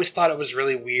younger, I always thought it was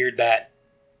really weird that,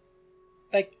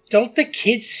 like, don't the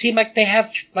kids seem like they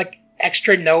have like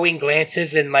extra knowing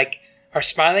glances and like are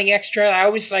smiling extra? I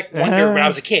always like wonder when I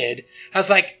was a kid. I was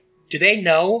like, do they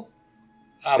know?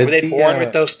 Were they born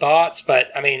with those thoughts? But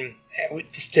I mean,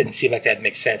 it just didn't seem like that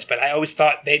makes sense. But I always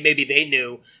thought maybe they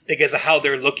knew because of how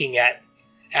they're looking at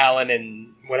Alan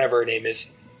and whatever her name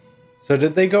is. So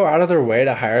did they go out of their way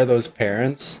to hire those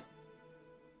parents?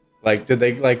 Like, did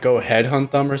they like go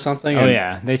headhunt them or something? Oh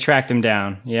yeah, they tracked him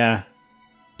down. Yeah.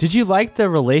 Did you like the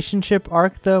relationship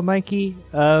arc though, Mikey,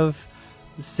 of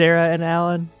Sarah and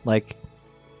Alan? Like,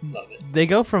 love it. They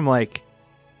go from like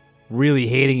really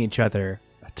hating each other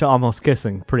to almost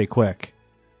kissing pretty quick.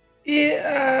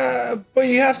 Yeah, but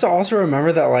you have to also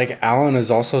remember that like Alan is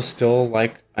also still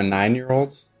like a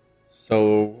 9-year-old.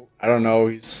 So I don't know,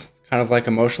 he's kind of like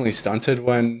emotionally stunted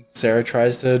when Sarah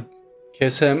tries to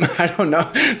kiss him. I don't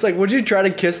know. It's like, would you try to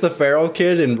kiss the feral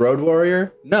kid in Road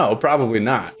Warrior? No, probably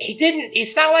not. He didn't.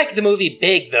 It's not like the movie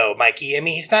Big though, Mikey. I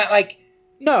mean, he's not like.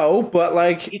 No, but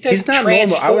like he's not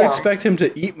normal. I would expect him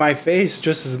to eat my face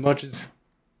just as much as.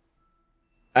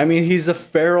 I mean, he's a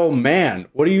feral man.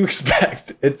 What do you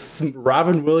expect? It's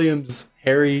Robin Williams'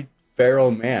 hairy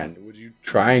feral man. Would you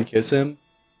try and kiss him?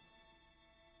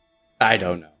 I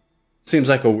don't know. Seems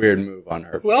like a weird move on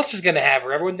her. Who else is going to have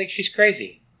her? Everyone thinks she's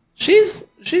crazy. She's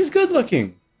good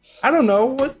looking. I don't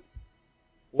know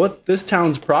what this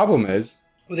town's problem is.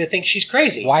 Well, they think she's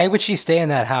crazy. Why would she stay in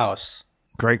that house?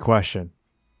 Great question.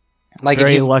 Like,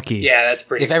 very if you, lucky. Yeah, that's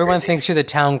pretty. If everyone crazy. thinks you're the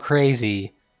town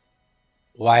crazy,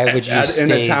 why would you stay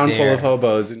in a town there? full of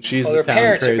hobos? And she's the their town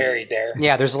parents crazy. are buried there.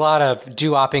 Yeah, there's a lot of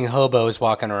doo-opping hobos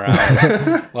walking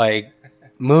around. Like,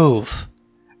 move.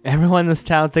 Everyone in this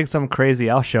town thinks I'm crazy.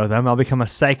 I'll show them. I'll become a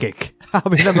psychic. I'll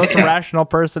be the most rational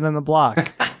person in the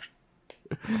block.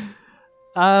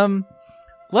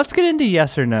 Let's get into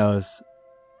yes or no's.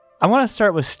 I want to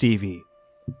start with Stevie.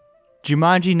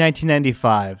 Jumanji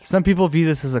 1995. Some people view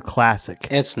this as a classic.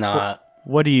 It's not.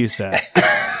 What do you say?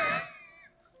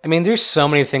 I mean, there's so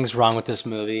many things wrong with this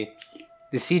movie.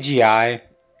 The CGI,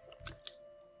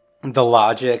 the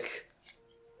logic,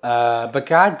 but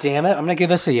god damn it, I'm gonna give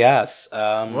this a yes.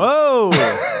 Whoa!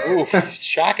 Oof,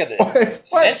 shock of the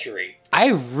century. I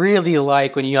really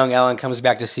like when young Ellen comes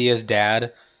back to see his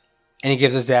dad, and he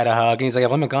gives his dad a hug, and he's like,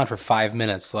 I've only been gone for 5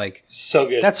 minutes. Like, so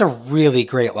good. That's a really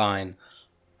great line.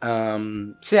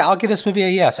 So yeah, I'll give this movie a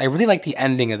yes. I really like the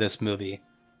ending of this movie.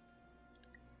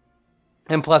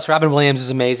 And plus, Robin Williams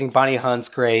is amazing. Bonnie Hunt's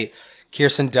great.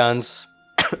 Kirsten Dunst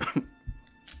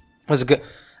was a good...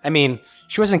 I mean,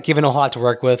 she wasn't given a whole lot to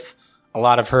work with. A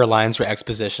lot of her lines were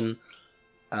exposition.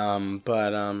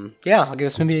 But yeah, I'll give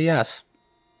this movie a yes.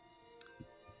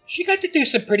 She got to do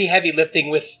some pretty heavy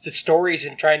lifting with the stories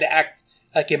and trying to act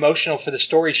like emotional for the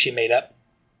stories she made up.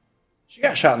 She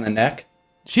got shot in the neck.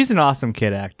 She's an awesome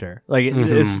kid actor. Like,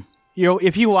 it's, you know,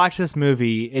 if you watch this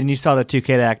movie and you saw the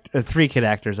three kid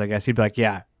actors, I guess you'd be like,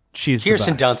 yeah, she's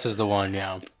Kirsten the best. Dunst is the one,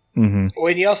 yeah. Mm-hmm. Well,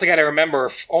 and you also got to remember,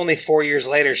 only 4 years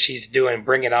later, she's doing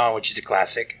Bring It On, which is a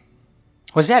classic.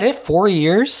 Was that it? 4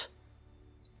 years?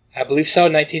 I believe so,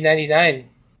 1999.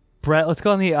 Brett, let's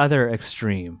go on the other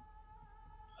extreme.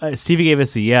 Stevie gave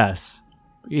us a yes.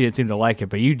 You didn't seem to like it,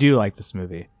 but you do like this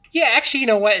movie. Yeah, actually, you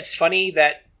know what? It's funny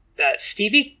that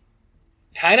Stevie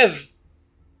kind of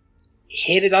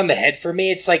hit it on the head for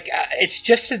me. It's like, it's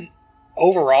just an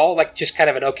overall, like, just kind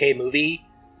of an okay movie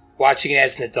watching it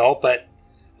as an adult, but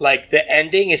like the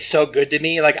ending is so good to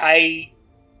me. Like, I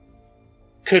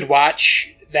could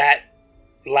watch that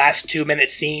last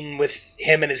 2-minute scene with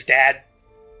him and his dad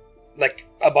like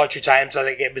a bunch of times. I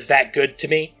think it was that good to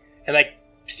me. And like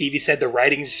Stevie said, the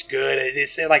writing's good.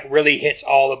 It like really hits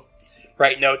all the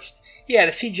right notes. Yeah,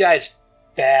 the CGI is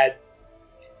bad.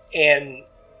 And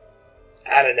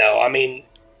I don't know. I mean,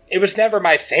 it was never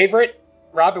my favorite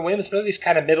Robin Williams movie. It's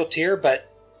kind of middle tier, but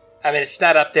I mean, it's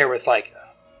not up there with like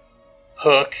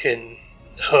Hook and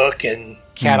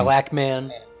Cadillac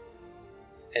Man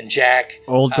and Jack.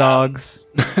 Old Dogs,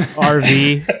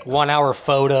 RV, 1 hour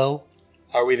photo.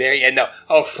 Are we there? Yeah, no.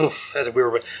 Oh, that's a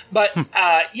weird one. But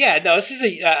yeah, no, this is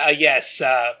a yes.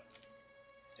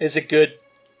 It's a good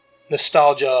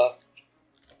nostalgia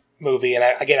movie, and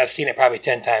I've seen it probably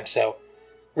 10 times. So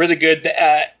really good.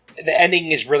 The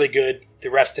ending is really good. The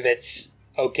rest of it's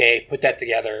okay. Put that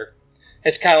together.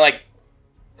 It's kind of like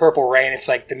Purple Rain, it's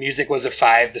like the music was a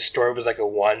 5, the story was like a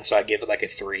 1, so I give it like a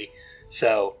 3.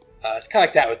 So it's kind of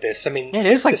like that with this. I mean, It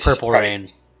is like this Purple probably- Rain.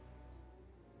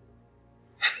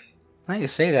 Why do you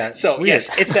say that? So Weird. yes,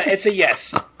 it's a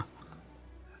yes.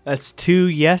 That's 2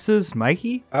 yeses,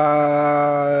 Mikey?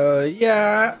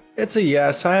 Yeah, it's a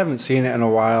yes. I haven't seen it in a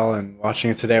while, and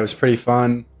watching it today was pretty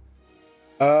fun.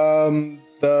 The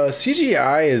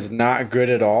CGI is not good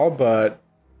at all, but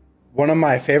one of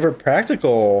my favorite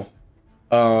practical,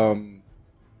 kind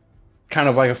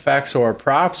of like effects or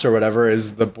props or whatever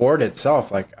is the board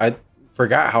itself. Like, I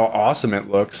forgot how awesome it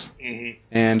looks. Mm-hmm.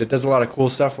 And it does a lot of cool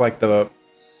stuff like the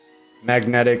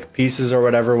magnetic pieces or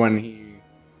whatever when he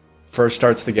first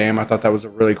starts the game. I thought that was a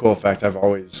really cool effect. I've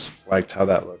always liked how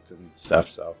that looked and stuff.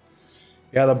 So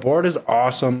yeah, the board is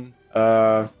awesome.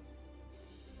 I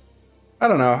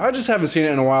don't know. I just haven't seen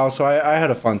it in a while, so I had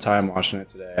a fun time watching it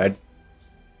today.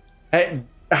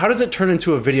 How does it turn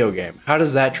into a video game? How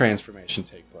does that transformation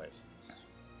take place?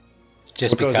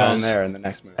 Just what goes because. on there in the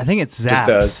next movie? I think it's Just zaps.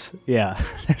 does. Yeah,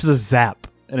 there's a zap,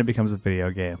 and it becomes a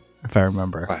video game, if I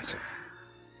remember. Classic.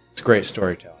 It's great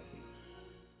storytelling.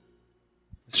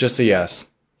 It's just a yes.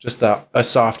 Just a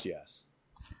soft yes.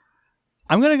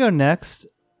 I'm going to go next.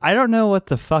 I don't know what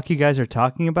the fuck you guys are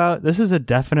talking about. This is a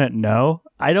definite no.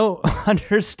 I don't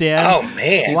understand Oh,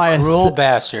 man. why Cruel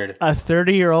bastard. a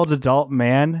 30-year-old adult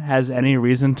man has any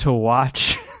reason to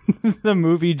watch the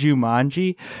movie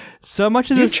Jumanji. So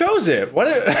much of You this... chose it. What?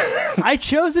 I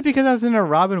chose it because I was in a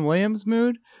Robin Williams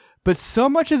mood, but so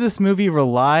much of this movie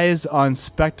relies on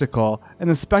spectacle, and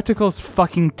the spectacle's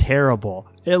fucking terrible.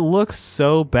 It looks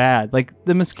so bad. Like,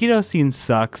 the mosquito scene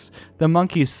sucks. The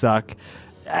monkeys suck.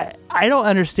 I don't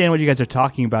understand what you guys are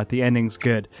talking about. The ending's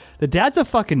good. The dad's a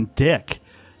fucking dick.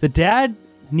 The dad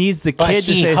needs the But kid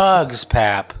to he say... hugs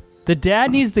Pap. The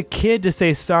dad needs the kid to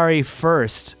say sorry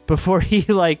first before he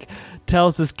like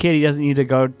tells this kid he doesn't need to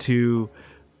go to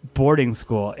boarding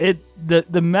school. The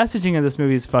messaging of this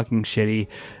movie is fucking shitty.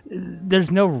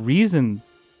 There's no reason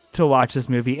to watch this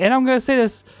movie. And I'm gonna say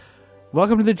this: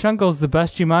 Welcome to the Jungle is the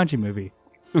best Jumanji movie.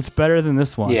 It's better than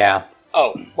this one. Yeah.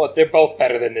 Oh, well, they're both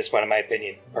better than this one, in my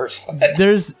opinion, personally.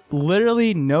 There's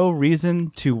literally no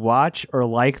reason to watch or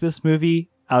like this movie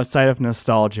outside of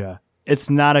nostalgia. It's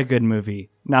not a good movie,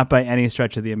 not by any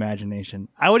stretch of the imagination.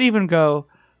 I would even go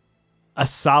a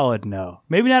solid no.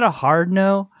 Maybe not a hard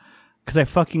no, because I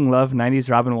fucking love 90s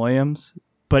Robin Williams.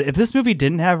 But if this movie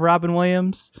didn't have Robin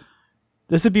Williams,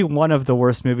 this would be one of the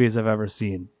worst movies I've ever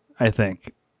seen, I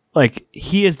think. Like,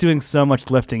 he is doing so much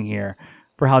lifting here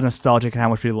for how nostalgic and how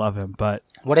much we love him, but...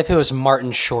 What if it was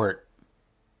Martin Short?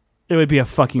 It would be a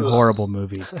fucking horrible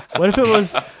movie. What if it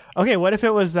was... Okay, what if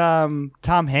it was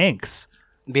Tom Hanks?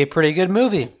 It'd be a pretty good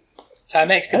movie. Tom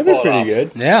Hanks could That'd pull be it pretty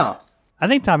off. good. Yeah. I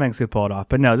think Tom Hanks could pull it off,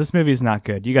 but no, this movie is not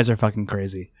good. You guys are fucking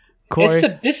crazy. Corey?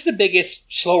 This is the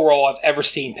biggest slow roll I've ever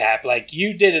seen, Pap. Like,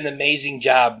 you did an amazing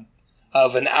job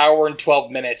of an hour and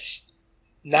 12 minutes.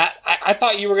 I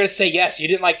thought you were going to say yes. You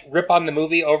didn't, like, rip on the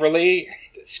movie overly.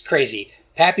 It's crazy.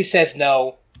 Pappy says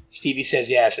no. Stevie says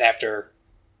yes after.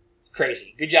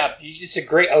 Crazy. Good job. It's a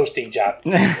great hosting job.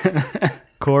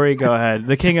 Corey, go ahead.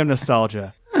 The king of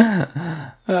nostalgia.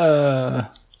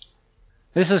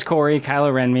 This is Corey,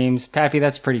 Kylo Ren memes. Pappy,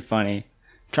 that's pretty funny.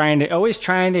 Always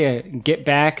trying to get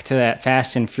back to that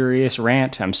Fast and Furious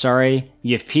rant. I'm sorry.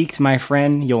 You've peaked, my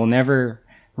friend. You'll never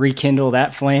rekindle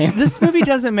that flame. This movie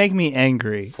doesn't make me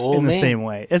angry in the same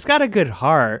way. It's got a good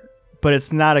heart, but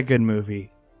it's not a good movie.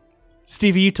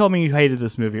 Stevie, you told me you hated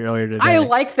this movie earlier today. I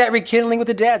like that rekindling with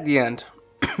the dad at the end.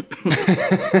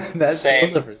 That's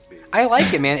Same. for Steve. I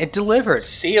like it, man. It delivered.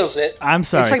 Seals it. I'm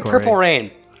sorry, It's like Corey. Purple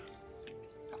Rain.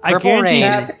 I Purple guarantee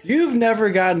Rain. You've never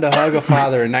gotten to hug a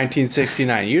father in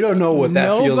 1969. You don't know what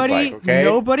that feels like, okay?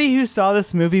 Nobody who saw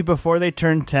this movie before they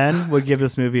turned 10 would give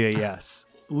this movie a yes.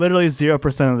 Literally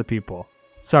 0% of the people.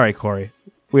 Sorry, Corey.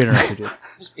 We interrupted you.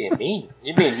 Just being mean.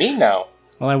 You're being mean now.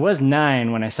 Well, I was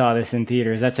 9 when I saw this in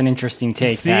theaters. That's an interesting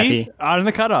take, See? Pappy. On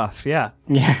the cutoff, yeah.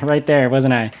 Yeah, right there,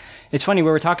 wasn't I? It's funny, we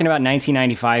were talking about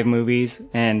 1995 movies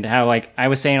and how, like, I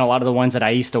was saying a lot of the ones that I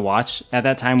used to watch at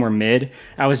that time were mid.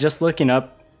 I was just looking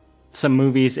up some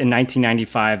movies in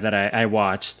 1995 that I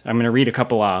watched. I'm going to read a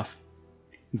couple off.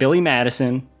 Billy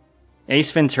Madison,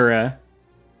 Ace Ventura,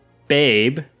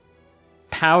 Babe,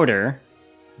 Powder,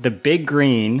 The Big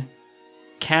Green,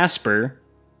 Casper,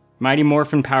 Mighty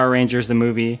Morphin Power Rangers the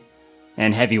movie,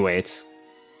 and Heavyweights.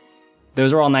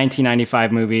 Those are all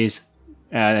 1995 movies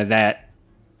that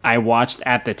I watched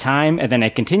at the time, and then I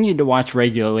continued to watch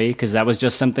regularly because that was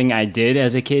just something I did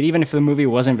as a kid, even if the movie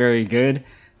wasn't very good.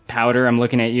 Powder, I'm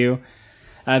looking at you.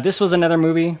 This was another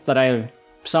movie that I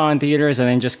saw in theaters and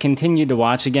then just continued to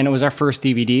watch again. It was our first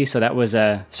DVD, so that was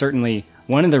certainly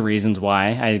one of the reasons why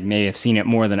I may have seen it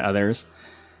more than others.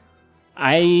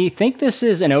 I think this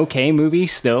is an okay movie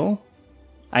still.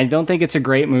 I don't think it's a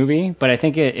great movie, but I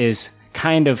think it is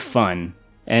kind of fun.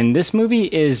 And this movie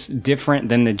is different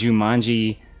than the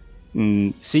Jumanji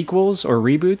sequels or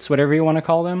reboots, whatever you want to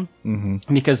call them,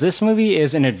 because this movie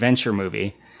is an adventure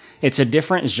movie. It's a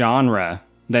different genre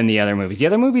than the other movies. The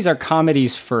other movies are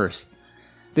comedies first.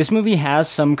 This movie has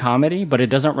some comedy, but it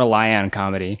doesn't rely on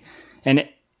comedy. And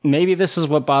maybe this is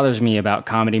what bothers me about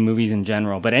comedy movies in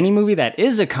general, but any movie that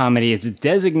is a comedy, it's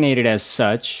designated as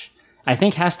such, I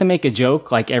think has to make a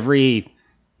joke like every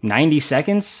 90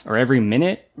 seconds or every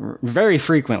minute, very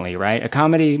frequently, right? A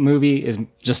comedy movie is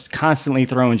just constantly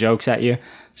throwing jokes at you.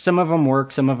 Some of them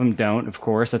work, some of them don't, of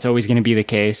course. That's always going to be the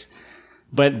case.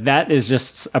 But that is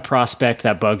just a prospect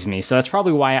that bugs me. So that's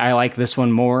probably why I like this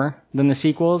one more than the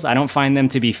sequels. I don't find them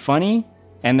to be funny,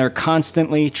 and they're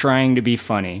constantly trying to be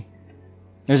funny.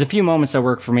 There's a few moments that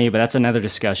work for me, but that's another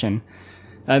discussion.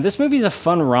 This movie's a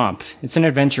fun romp. It's an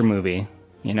adventure movie.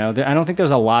 You know, I don't think there's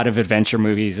a lot of adventure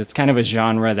movies. It's kind of a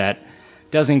genre that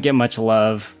doesn't get much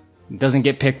love, doesn't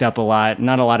get picked up a lot.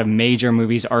 Not a lot of major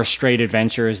movies are straight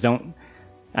adventures.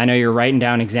 I know you're writing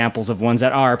down examples of ones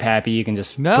that are, Pappy. You can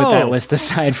just put that list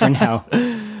aside for now.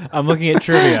 I'm looking at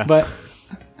trivia. But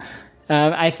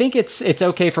I think it's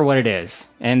okay for what it is.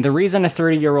 And the reason a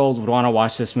 30-year-old would want to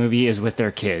watch this movie is with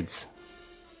their kids.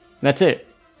 That's it.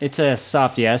 It's a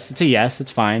soft yes. It's a yes. It's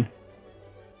fine.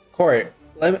 Corey,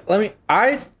 let me.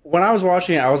 When I was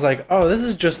watching it, I was like, "Oh, this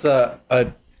is just a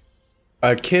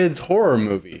kid's horror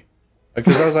movie,"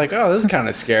 because I was like, "Oh, this is kind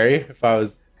of scary." If I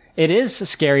was, it is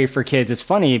scary for kids. It's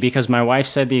funny because my wife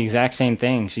said the exact same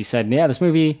thing. She said, "Yeah, this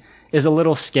movie is a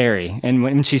little scary," and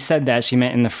when she said that, she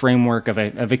meant in the framework of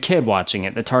a kid watching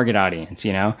it, the target audience,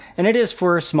 you know. And it is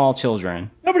for small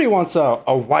children. Nobody wants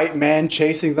a white man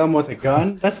chasing them with a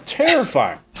gun. That's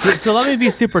terrifying. So let me be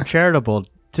super charitable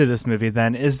to this movie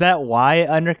then. Is that why it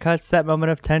undercuts that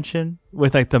moment of tension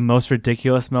with like the most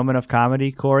ridiculous moment of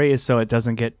comedy, Corey, is so it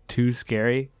doesn't get too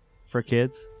scary for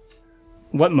kids?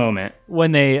 What moment?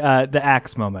 When they the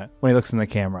axe moment, when he looks in the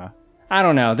camera. I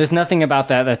don't know. There's nothing about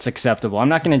that that's acceptable. I'm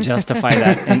not going to justify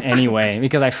that in any way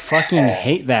because I fucking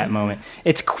hate that moment.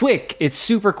 It's quick. It's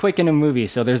super quick in a movie,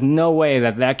 so there's no way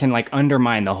that can like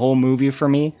undermine the whole movie for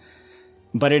me.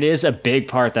 But it is a big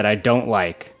part that I don't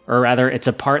like. Or rather, it's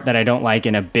a part that I don't like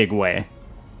in a big way.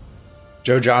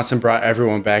 Joe Johnson brought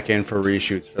everyone back in for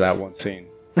reshoots for that one scene.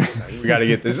 We got to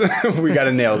get this. We got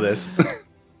to nail this.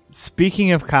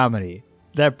 Speaking of comedy,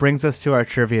 that brings us to our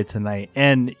trivia tonight.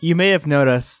 And you may have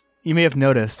noticed,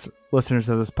 listeners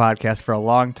of this podcast for a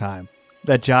long time,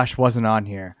 that Josh wasn't on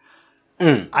here.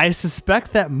 I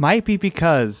suspect that might be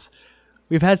because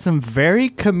we've had some very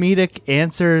comedic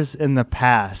answers in the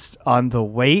past on the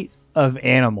weight of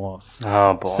animals.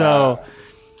 Oh, boy. So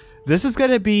this is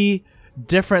going to be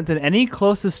different than any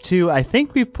closest to I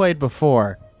think we've played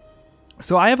before.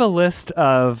 So I have a list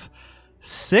of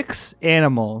 6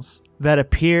 animals that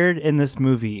appeared in this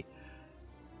movie.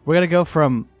 We're going to go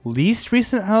from least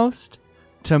recent host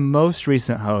to most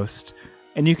recent host.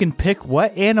 And you can pick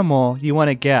what animal you want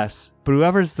to guess. But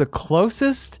whoever's the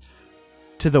closest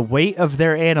to the weight of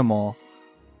their animal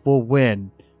will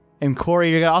win. And Corey,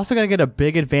 you're also going to get a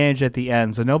big advantage at the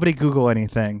end. So nobody Google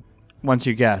anything once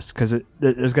you guess. Because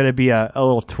there's going to be a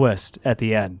little twist at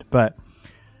the end. But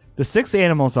the 6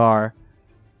 animals are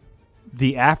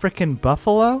the African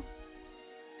buffalo,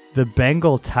 the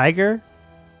Bengal tiger,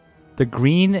 the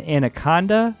green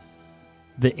anaconda,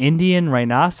 the Indian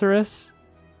rhinoceros,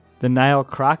 the Nile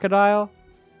crocodile,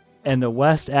 and the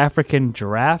West African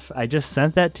giraffe. I just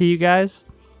sent that to you guys.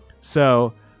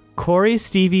 So Corey,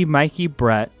 Stevie, Mikey,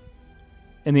 Brett,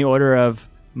 in the order of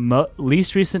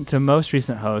least recent to most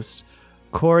recent host.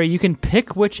 Corey, you can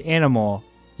pick which animal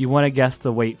you want to guess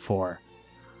the weight for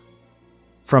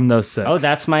from those 6. Oh,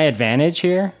 that's my advantage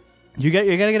here? You're going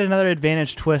to get another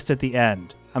advantage twist at the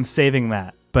end. I'm saving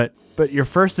that. But your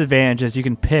first advantage is you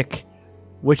can pick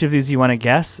which of these you want to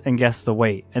guess and guess the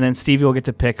weight. And then Stevie will get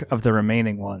to pick of the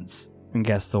remaining ones and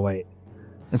guess the weight.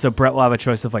 And so Brett will have a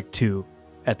choice of like 2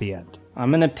 at the end. I'm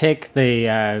going to pick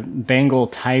the Bengal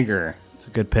tiger. It's a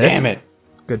good pick. Damn it.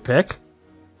 Good pick.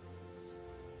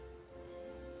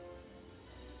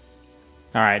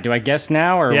 All right. Do I guess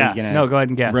now or are we going to go ahead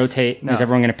and guess. Rotate? No. Is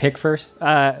everyone going to pick first?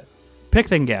 Pick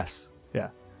then guess. Yeah.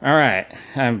 All right.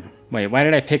 Wait, why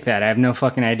did I pick that? I have no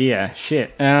fucking idea.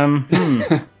 Shit. I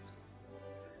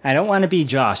don't want to be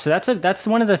Josh. So that's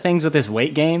one of the things with this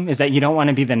weight game is that you don't want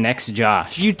to be the next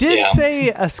Josh. You did say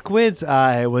a squid's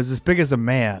eye was as big as a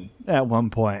man at one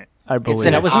point. I believe.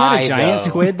 Wasn't that a giant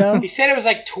squid, though? He said it was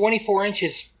like 24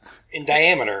 inches in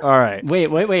diameter. All right. Wait.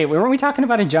 Weren't we talking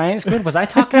about a giant squid? Was I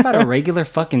talking about a regular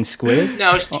fucking squid?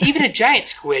 No, even a giant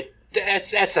squid,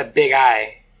 that's a big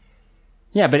eye.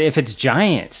 Yeah, but if it's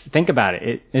giant, think about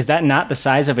it. Is that not the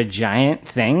size of a giant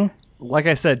thing? Like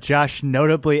I said, Josh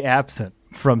notably absent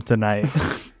from tonight.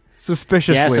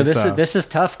 Suspiciously Yeah, so this is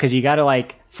tough because you got to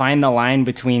like find the line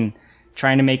between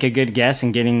trying to make a good guess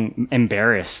and getting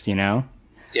embarrassed, you know?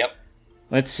 Yep.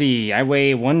 Let's see. I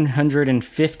weigh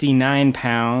 159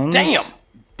 pounds. Damn!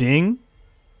 Ding.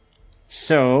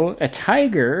 So a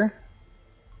tiger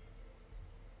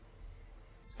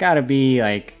has got to be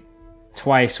like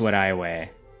twice what I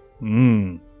weigh.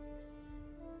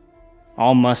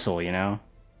 All muscle, you know?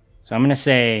 So I'm going to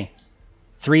say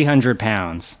 300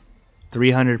 pounds.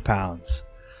 300 pounds.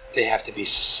 They have to be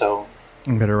so...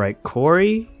 I'm going to write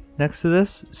Corey next to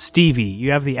this. Stevie,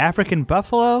 you have the African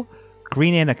buffalo,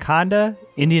 green anaconda,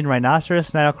 Indian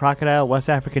rhinoceros, Nile crocodile, West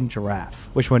African giraffe.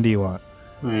 Which one do you want?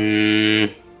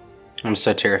 I'm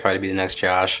so terrified to be the next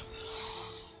Josh.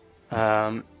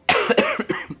 I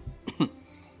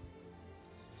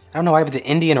don't know why, but the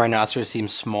Indian rhinoceros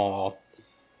seems small.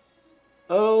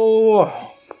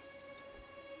 Oh.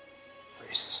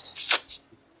 Racist.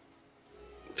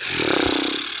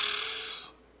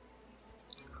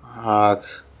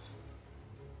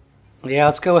 Yeah,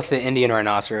 let's go with the Indian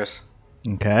rhinoceros.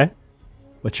 Okay.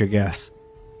 What's your guess?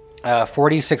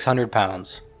 4,600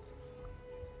 pounds.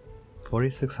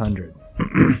 4,600.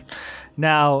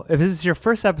 Now, if this is your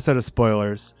first episode of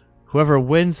spoilers, whoever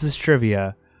wins this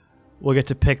trivia will get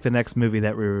to pick the next movie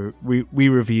that we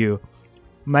review.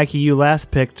 Mikey, you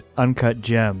last picked Uncut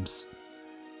Gems.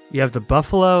 You have the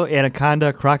buffalo,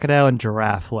 anaconda, crocodile, and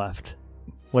giraffe left.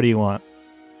 What do you want?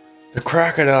 The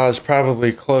crocodile is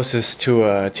probably closest to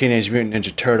a Teenage Mutant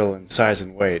Ninja Turtle in size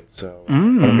and weight, so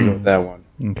I'm going to go with that one.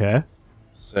 Okay.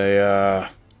 Say,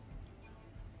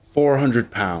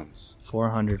 400 pounds.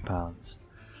 400 pounds.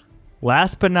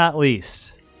 Last but not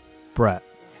least, Brett.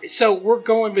 So we're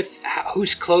going with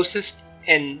who's closest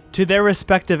and... To their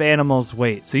respective animals'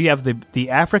 weight. So you have the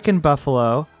African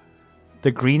buffalo,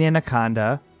 the green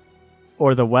anaconda,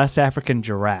 or the West African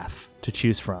giraffe to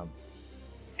choose from.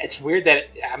 It's weird that,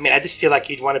 I just feel like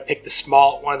you'd want to pick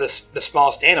one of the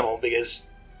smallest animal because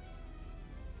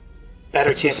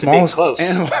better chance of being close.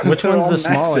 Which one's the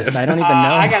smallest? I don't even know.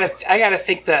 I gotta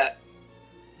think the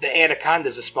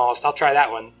anaconda's the smallest. I'll try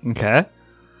that one. Okay.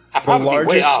 The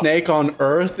largest snake on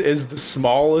Earth is the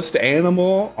smallest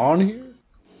animal on here?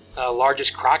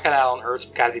 Largest crocodile on Earth's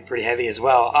got to be pretty heavy as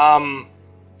well.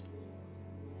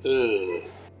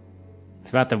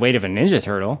 It's about the weight of a Ninja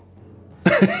Turtle.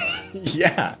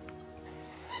 Yeah.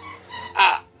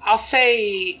 I'll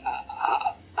say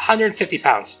 150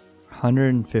 pounds.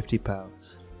 150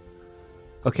 pounds.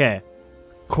 Okay.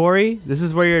 Corey, this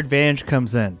is where your advantage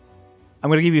comes in. I'm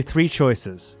going to give you 3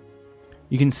 choices.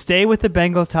 You can stay with the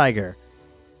Bengal tiger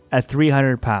at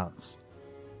 300 pounds.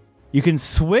 You can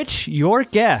switch your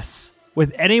guess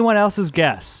with anyone else's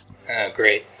guess.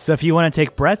 Great. So if you want to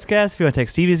take Brett's guess, if you want to take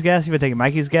Stevie's guess, if you want to take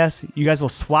Mikey's guess, you guys will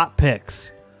swap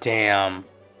picks. Damn.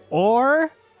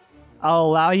 Or I'll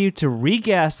allow you to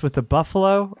re-guess with the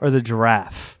buffalo or the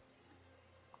giraffe.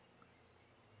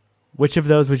 Which of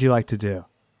those would you like to do?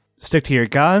 Stick to your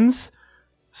guns,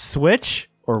 switch,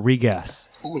 or re-guess?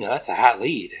 Ooh, now that's a hot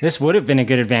lead. This would have been a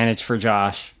good advantage for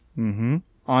Josh. Mm-hmm.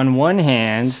 On one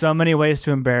hand... So many ways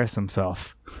to embarrass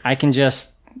himself. I can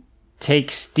just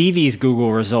take Stevie's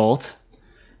Google result.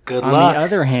 Good luck. On the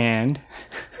other hand...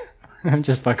 I'm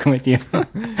just fucking with you.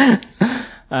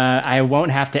 I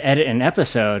won't have to edit an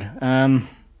episode. A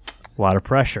lot of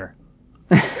pressure.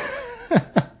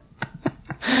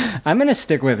 I'm going to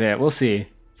stick with it. We'll see.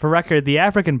 For record, the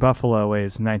African buffalo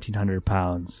weighs 1,900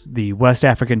 pounds. The West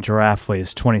African giraffe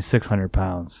weighs 2,600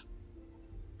 pounds.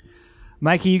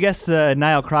 Mikey, you guessed the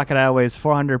Nile crocodile weighs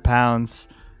 400 pounds.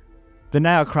 The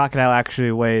Nile crocodile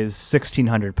actually weighs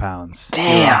 1,600 pounds.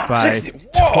 Damn! By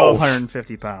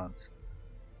 1,250 pounds.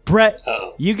 Brett,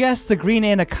 you guessed the green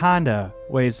anaconda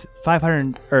weighs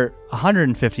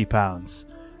 150 pounds.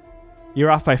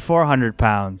 You're off by 400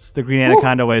 pounds. The green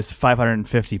anaconda weighs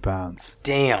 550 pounds.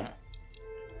 Damn.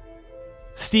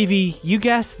 Stevie, you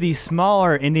guessed the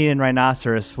smaller Indian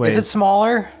rhinoceros weighs... Is it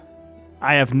smaller?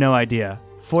 I have no idea.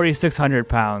 4,600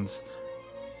 pounds.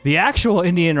 The actual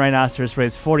Indian rhinoceros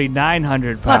weighs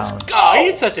 4,900 pounds. Let's go!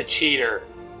 He's such a cheater.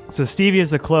 So Stevie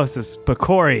is the closest, but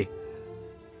Corey,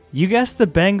 you guessed the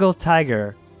Bengal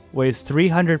tiger weighs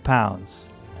 300 pounds.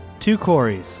 2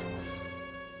 Corys.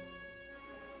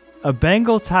 A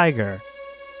Bengal tiger,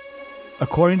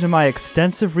 according to my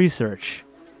extensive research,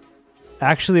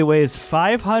 actually weighs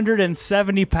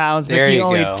 570 pounds, There making you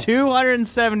only go.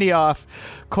 270 off.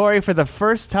 Corey, for the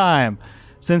first time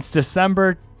since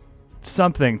December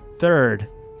 3rd,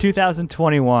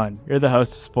 2021, you're the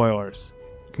host of Spoilers.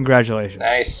 Congratulations.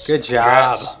 Nice. Good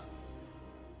job. Congrats.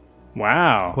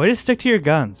 Wow. Way to stick to your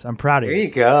guns. I'm proud of There you. you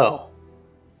go.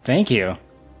 Thank you.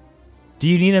 Do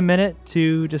you need a minute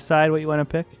to decide what you want to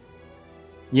pick?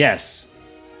 Yes.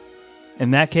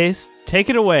 In that case, take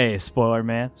it away, Spoiler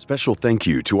Man. Special thank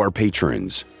you to our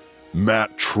patrons,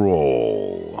 Matt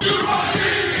Troll,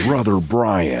 Brother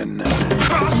Brian,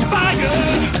 Crossfire!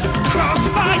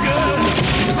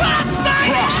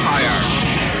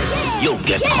 You'll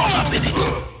get caught up in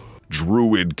it.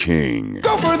 Druid King,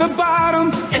 Go for the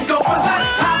bottom and go for the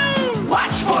top.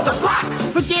 Watch for the block.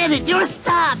 Forget it, you're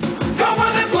stopped. Go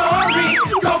for the glory.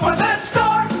 Go for the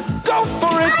star. Go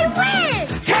for it. I win.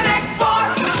 Connect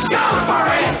four. Go for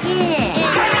it.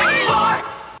 Yeah. Connect four.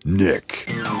 Nick,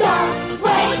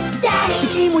 The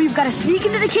game where you've got to sneak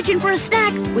into the kitchen for a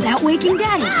snack without waking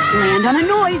Daddy. Land on a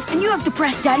noise, and you have to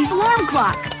press Daddy's alarm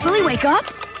clock. Will he wake up?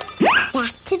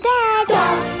 Back to bed.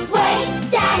 Don't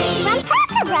wake Daddy. From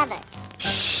Parker Brothers.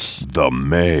 The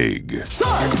Meg,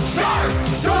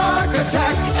 Shark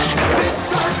attack. This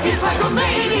shark is like a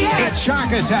maniac. It's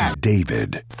Shark Attack.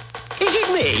 David, Is it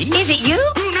me? Is it you?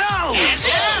 Who knows? It's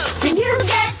you. Can you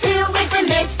guess who with the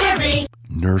mystery?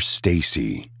 Nurse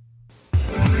Stacy,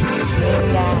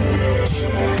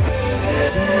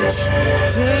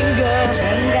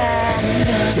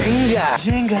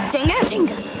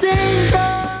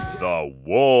 the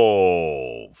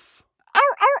Wolf,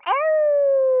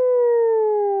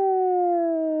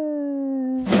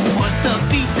 Put the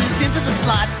pieces into the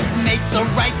slot, make the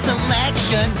right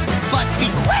selection. But be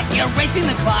quick, you're racing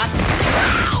the clock.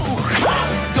 Ow!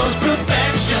 Goes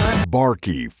perfection.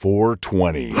 Barky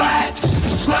 420, Splat,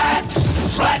 splat,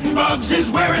 splatting bugs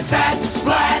is where it's at.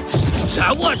 Splat.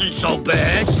 That wasn't so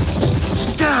bad.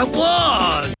 That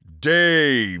was.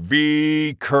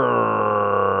 Davy Kerr.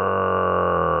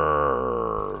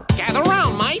 Gather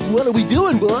round, mice. What are we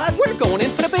doing, boss? We're going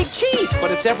in for the big cheese, but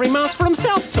it's every mouse for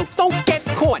himself, so don't get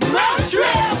caught. Mouse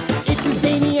trap! It's a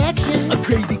zany action, a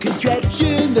crazy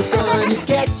contraption. The fun is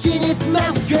catching its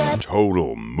mousetrap.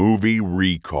 Total Movie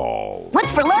Recall.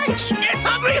 What's for lunch? It's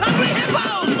hungry, hungry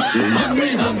hippos!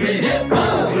 Hungry, hungry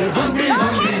hippos! We're hungry,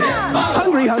 hungry hippos!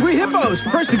 Hungry, hungry hippos.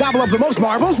 First to gobble up the most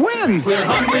marbles wins. We're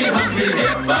hungry, hungry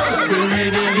hippos. We're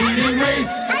in an eating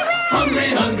race. Hungry,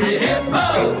 hungry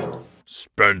hippo.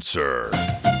 Spencer.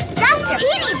 Doctor,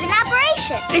 he needs an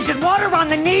operation. Is it water on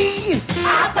the knee?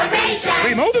 Operation.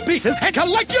 Remove the pieces and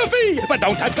collect your fee, but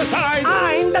don't touch the side.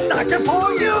 I'm the doctor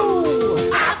for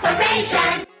you.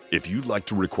 Operation. If you'd like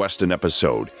to request an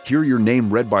episode, hear your name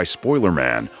read by Spoiler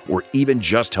Man, or even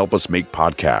just help us make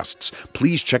podcasts,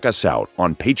 please check us out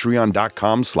on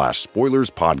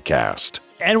patreon.com/spoilerspodcast.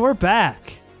 And we're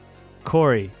back.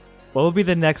 Corey, what will be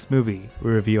the next movie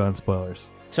we review on Spoilers?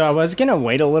 So I was going to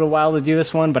wait a little while to do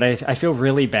this one, but I feel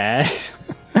really bad.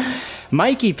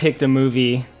 Mikey picked a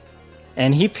movie,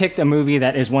 and he picked a movie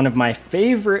that is one of my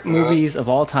favorite movies of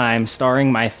all time,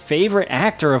 starring my favorite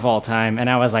actor of all time. And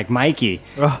I was like, Mikey,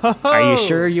 are you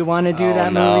sure you want to do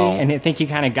that movie? And I think you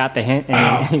kind of got the hint,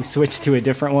 and you switched to a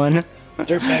different one.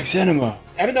 Dirtbag Cinema.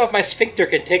 I don't know if my sphincter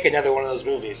can take another one of those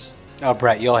movies. Oh,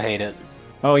 Brett, you'll hate it.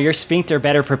 Oh, your sphincter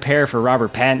better prepare for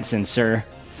Robert Pattinson, sir.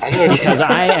 I know what Because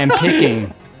I am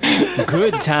picking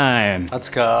Good Time. Let's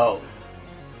go.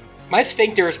 My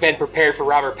sphincter has been prepared for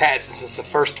Robert Pattinson since the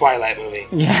first Twilight movie.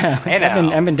 Yeah,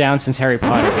 I've been down since Harry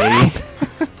Potter,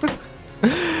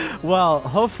 baby. Well,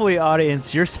 hopefully,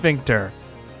 audience, your sphincter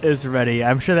is ready.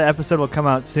 I'm sure the episode will come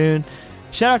out soon.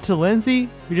 Shout out to Lindsay,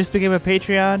 who just became a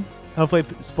Patreon. Hopefully,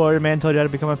 Spoiler Man told you how to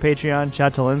become a Patreon. Shout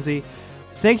out to Lindsay.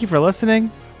 Thank you for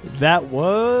listening. That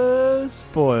was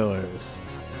Spoilers.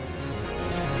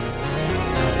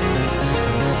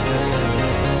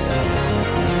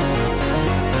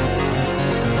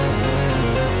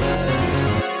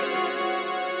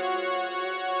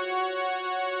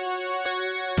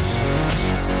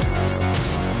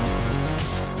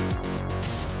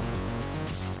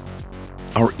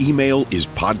 Our email is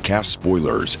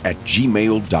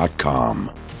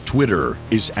podcastspoilers@gmail.com. Twitter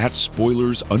is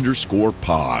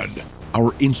 @spoilers_pod.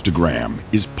 Our Instagram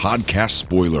is Podcast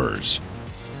Spoilers.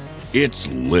 It's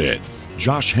lit.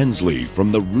 Josh Hensley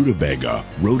from the Rutabaga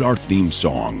wrote our theme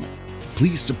song.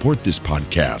 Please support this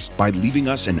podcast by leaving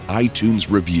us an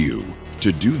iTunes review.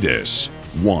 To do this,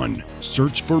 1.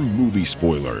 Search for Movie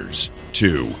Spoilers.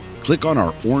 2. Click on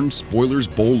our orange Spoilers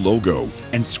Bowl logo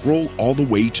and scroll all the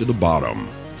way to the bottom.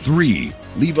 3.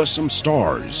 Leave us some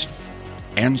stars.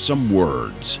 and some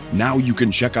words. Now you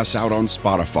can check us out on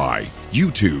Spotify,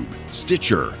 YouTube,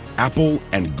 Stitcher, Apple,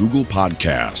 and Google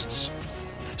Podcasts.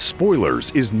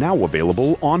 Spoilers is now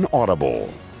available on Audible.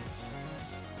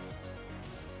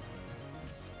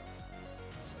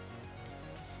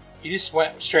 You just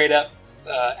went straight up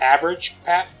average,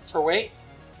 Pat, for weight?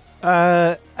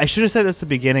 I should have said this at the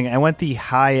beginning. I went the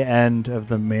high end of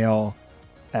the male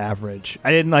average.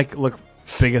 I didn't look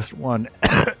biggest one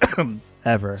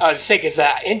ever. I was just saying, because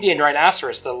Indian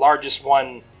rhinoceros, the largest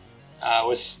one,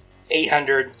 was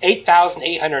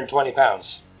 8,820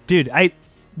 pounds. Dude,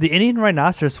 the Indian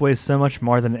rhinoceros weighs so much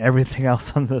more than everything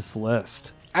else on this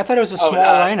list. I thought it was a small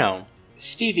rhino.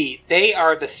 Stevie, they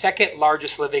are the second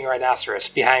largest living rhinoceros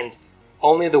behind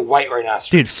only the white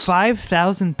rhinoceros. Dude,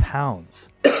 5,000 pounds.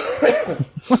 I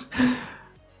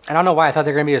don't know why. I thought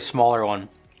they were going to be a smaller one.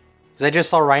 Because I just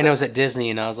saw rhinos at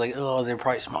Disney, and I was like, oh, they're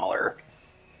probably smaller.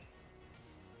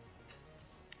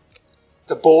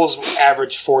 The bulls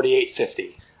average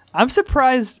 48.50. I'm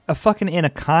surprised a fucking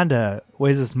anaconda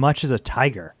weighs as much as a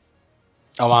tiger.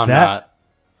 Oh, I'm not.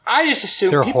 I just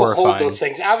assume They're people horrifying. hold those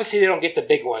things. Obviously, they don't get the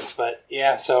big ones, but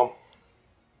yeah, so.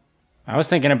 I was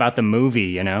thinking about the movie,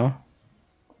 you know?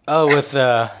 Oh, with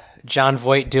John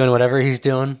Voight doing whatever he's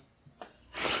doing?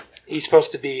 He's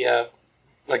supposed to be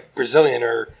like Brazilian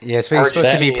or Yeah, he's supposed to be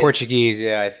Argentinian. Portuguese,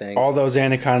 yeah, I think. All those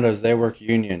anacondas, they work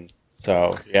union.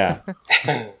 So, yeah.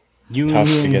 Union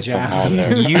Tough to get them out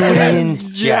there.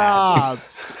 Union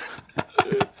jobs.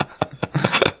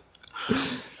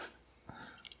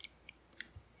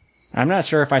 I'm not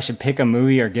sure if I should pick a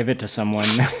movie or give it to someone.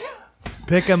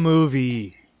 Pick a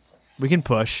movie. We can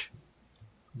push.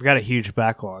 We got a huge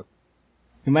backlog.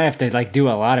 We might have to do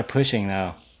a lot of pushing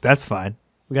though. That's fine.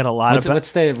 We got a lot What's of.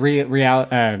 what's the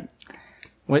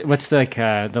what's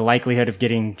the likelihood of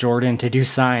getting Jordan to do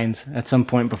signs at some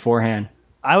point beforehand?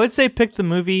 I would say pick the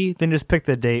movie, then just pick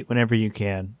the date whenever you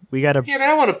can. We got to. Yeah, but I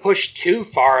don't want to push too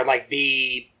far and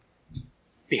be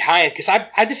behind because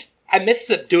I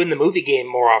miss doing the movie game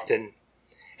more often.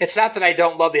 It's not that I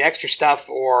don't love the extra stuff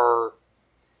or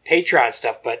Patreon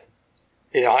stuff, but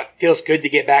it feels good to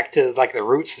get back to the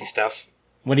roots and stuff.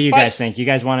 What do you guys think? You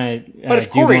guys want to But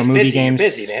if do more Corey's movie busy, you're games,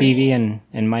 busy, man. Stevie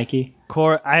and Mikey?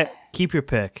 Corey, keep your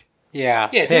pick. Yeah,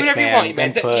 Yeah, do whatever you want,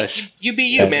 man. You be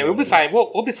you, man. We'll be fine.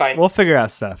 We'll be fine. We'll figure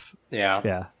out stuff. Yeah.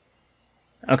 Yeah.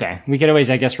 Okay, we could always,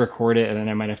 I guess, record it, and then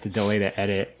I might have to delay the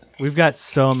edit. We've got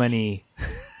so many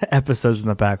episodes in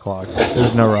the backlog.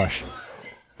 There's no rush.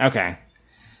 Okay.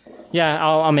 Yeah,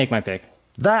 I'll make my pick.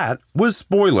 That was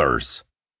Spoilers.